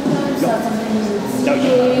for a long time? It's not something you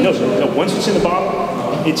would No. Once it's in the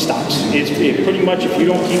bottle, it stops. It pretty much, if you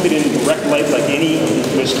don't keep it in direct light like any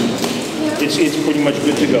whiskey, it's pretty much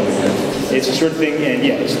good to go. It's the sort of thing, and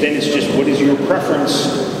yeah, then it's just what is your preference,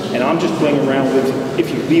 and I'm just playing around with, if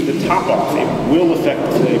you leave the top off, it will affect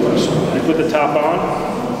the flavors. You put the top on,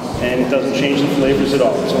 and it doesn't change the flavors at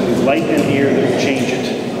all. It's only light and air that will change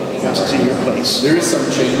it once it's in your place. There is some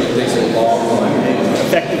change that takes a long time.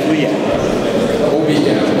 Effectively, yeah.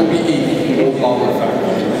 OBE, old long effect.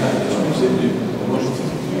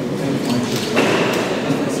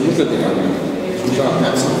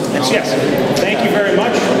 That's yes. Thank you very much.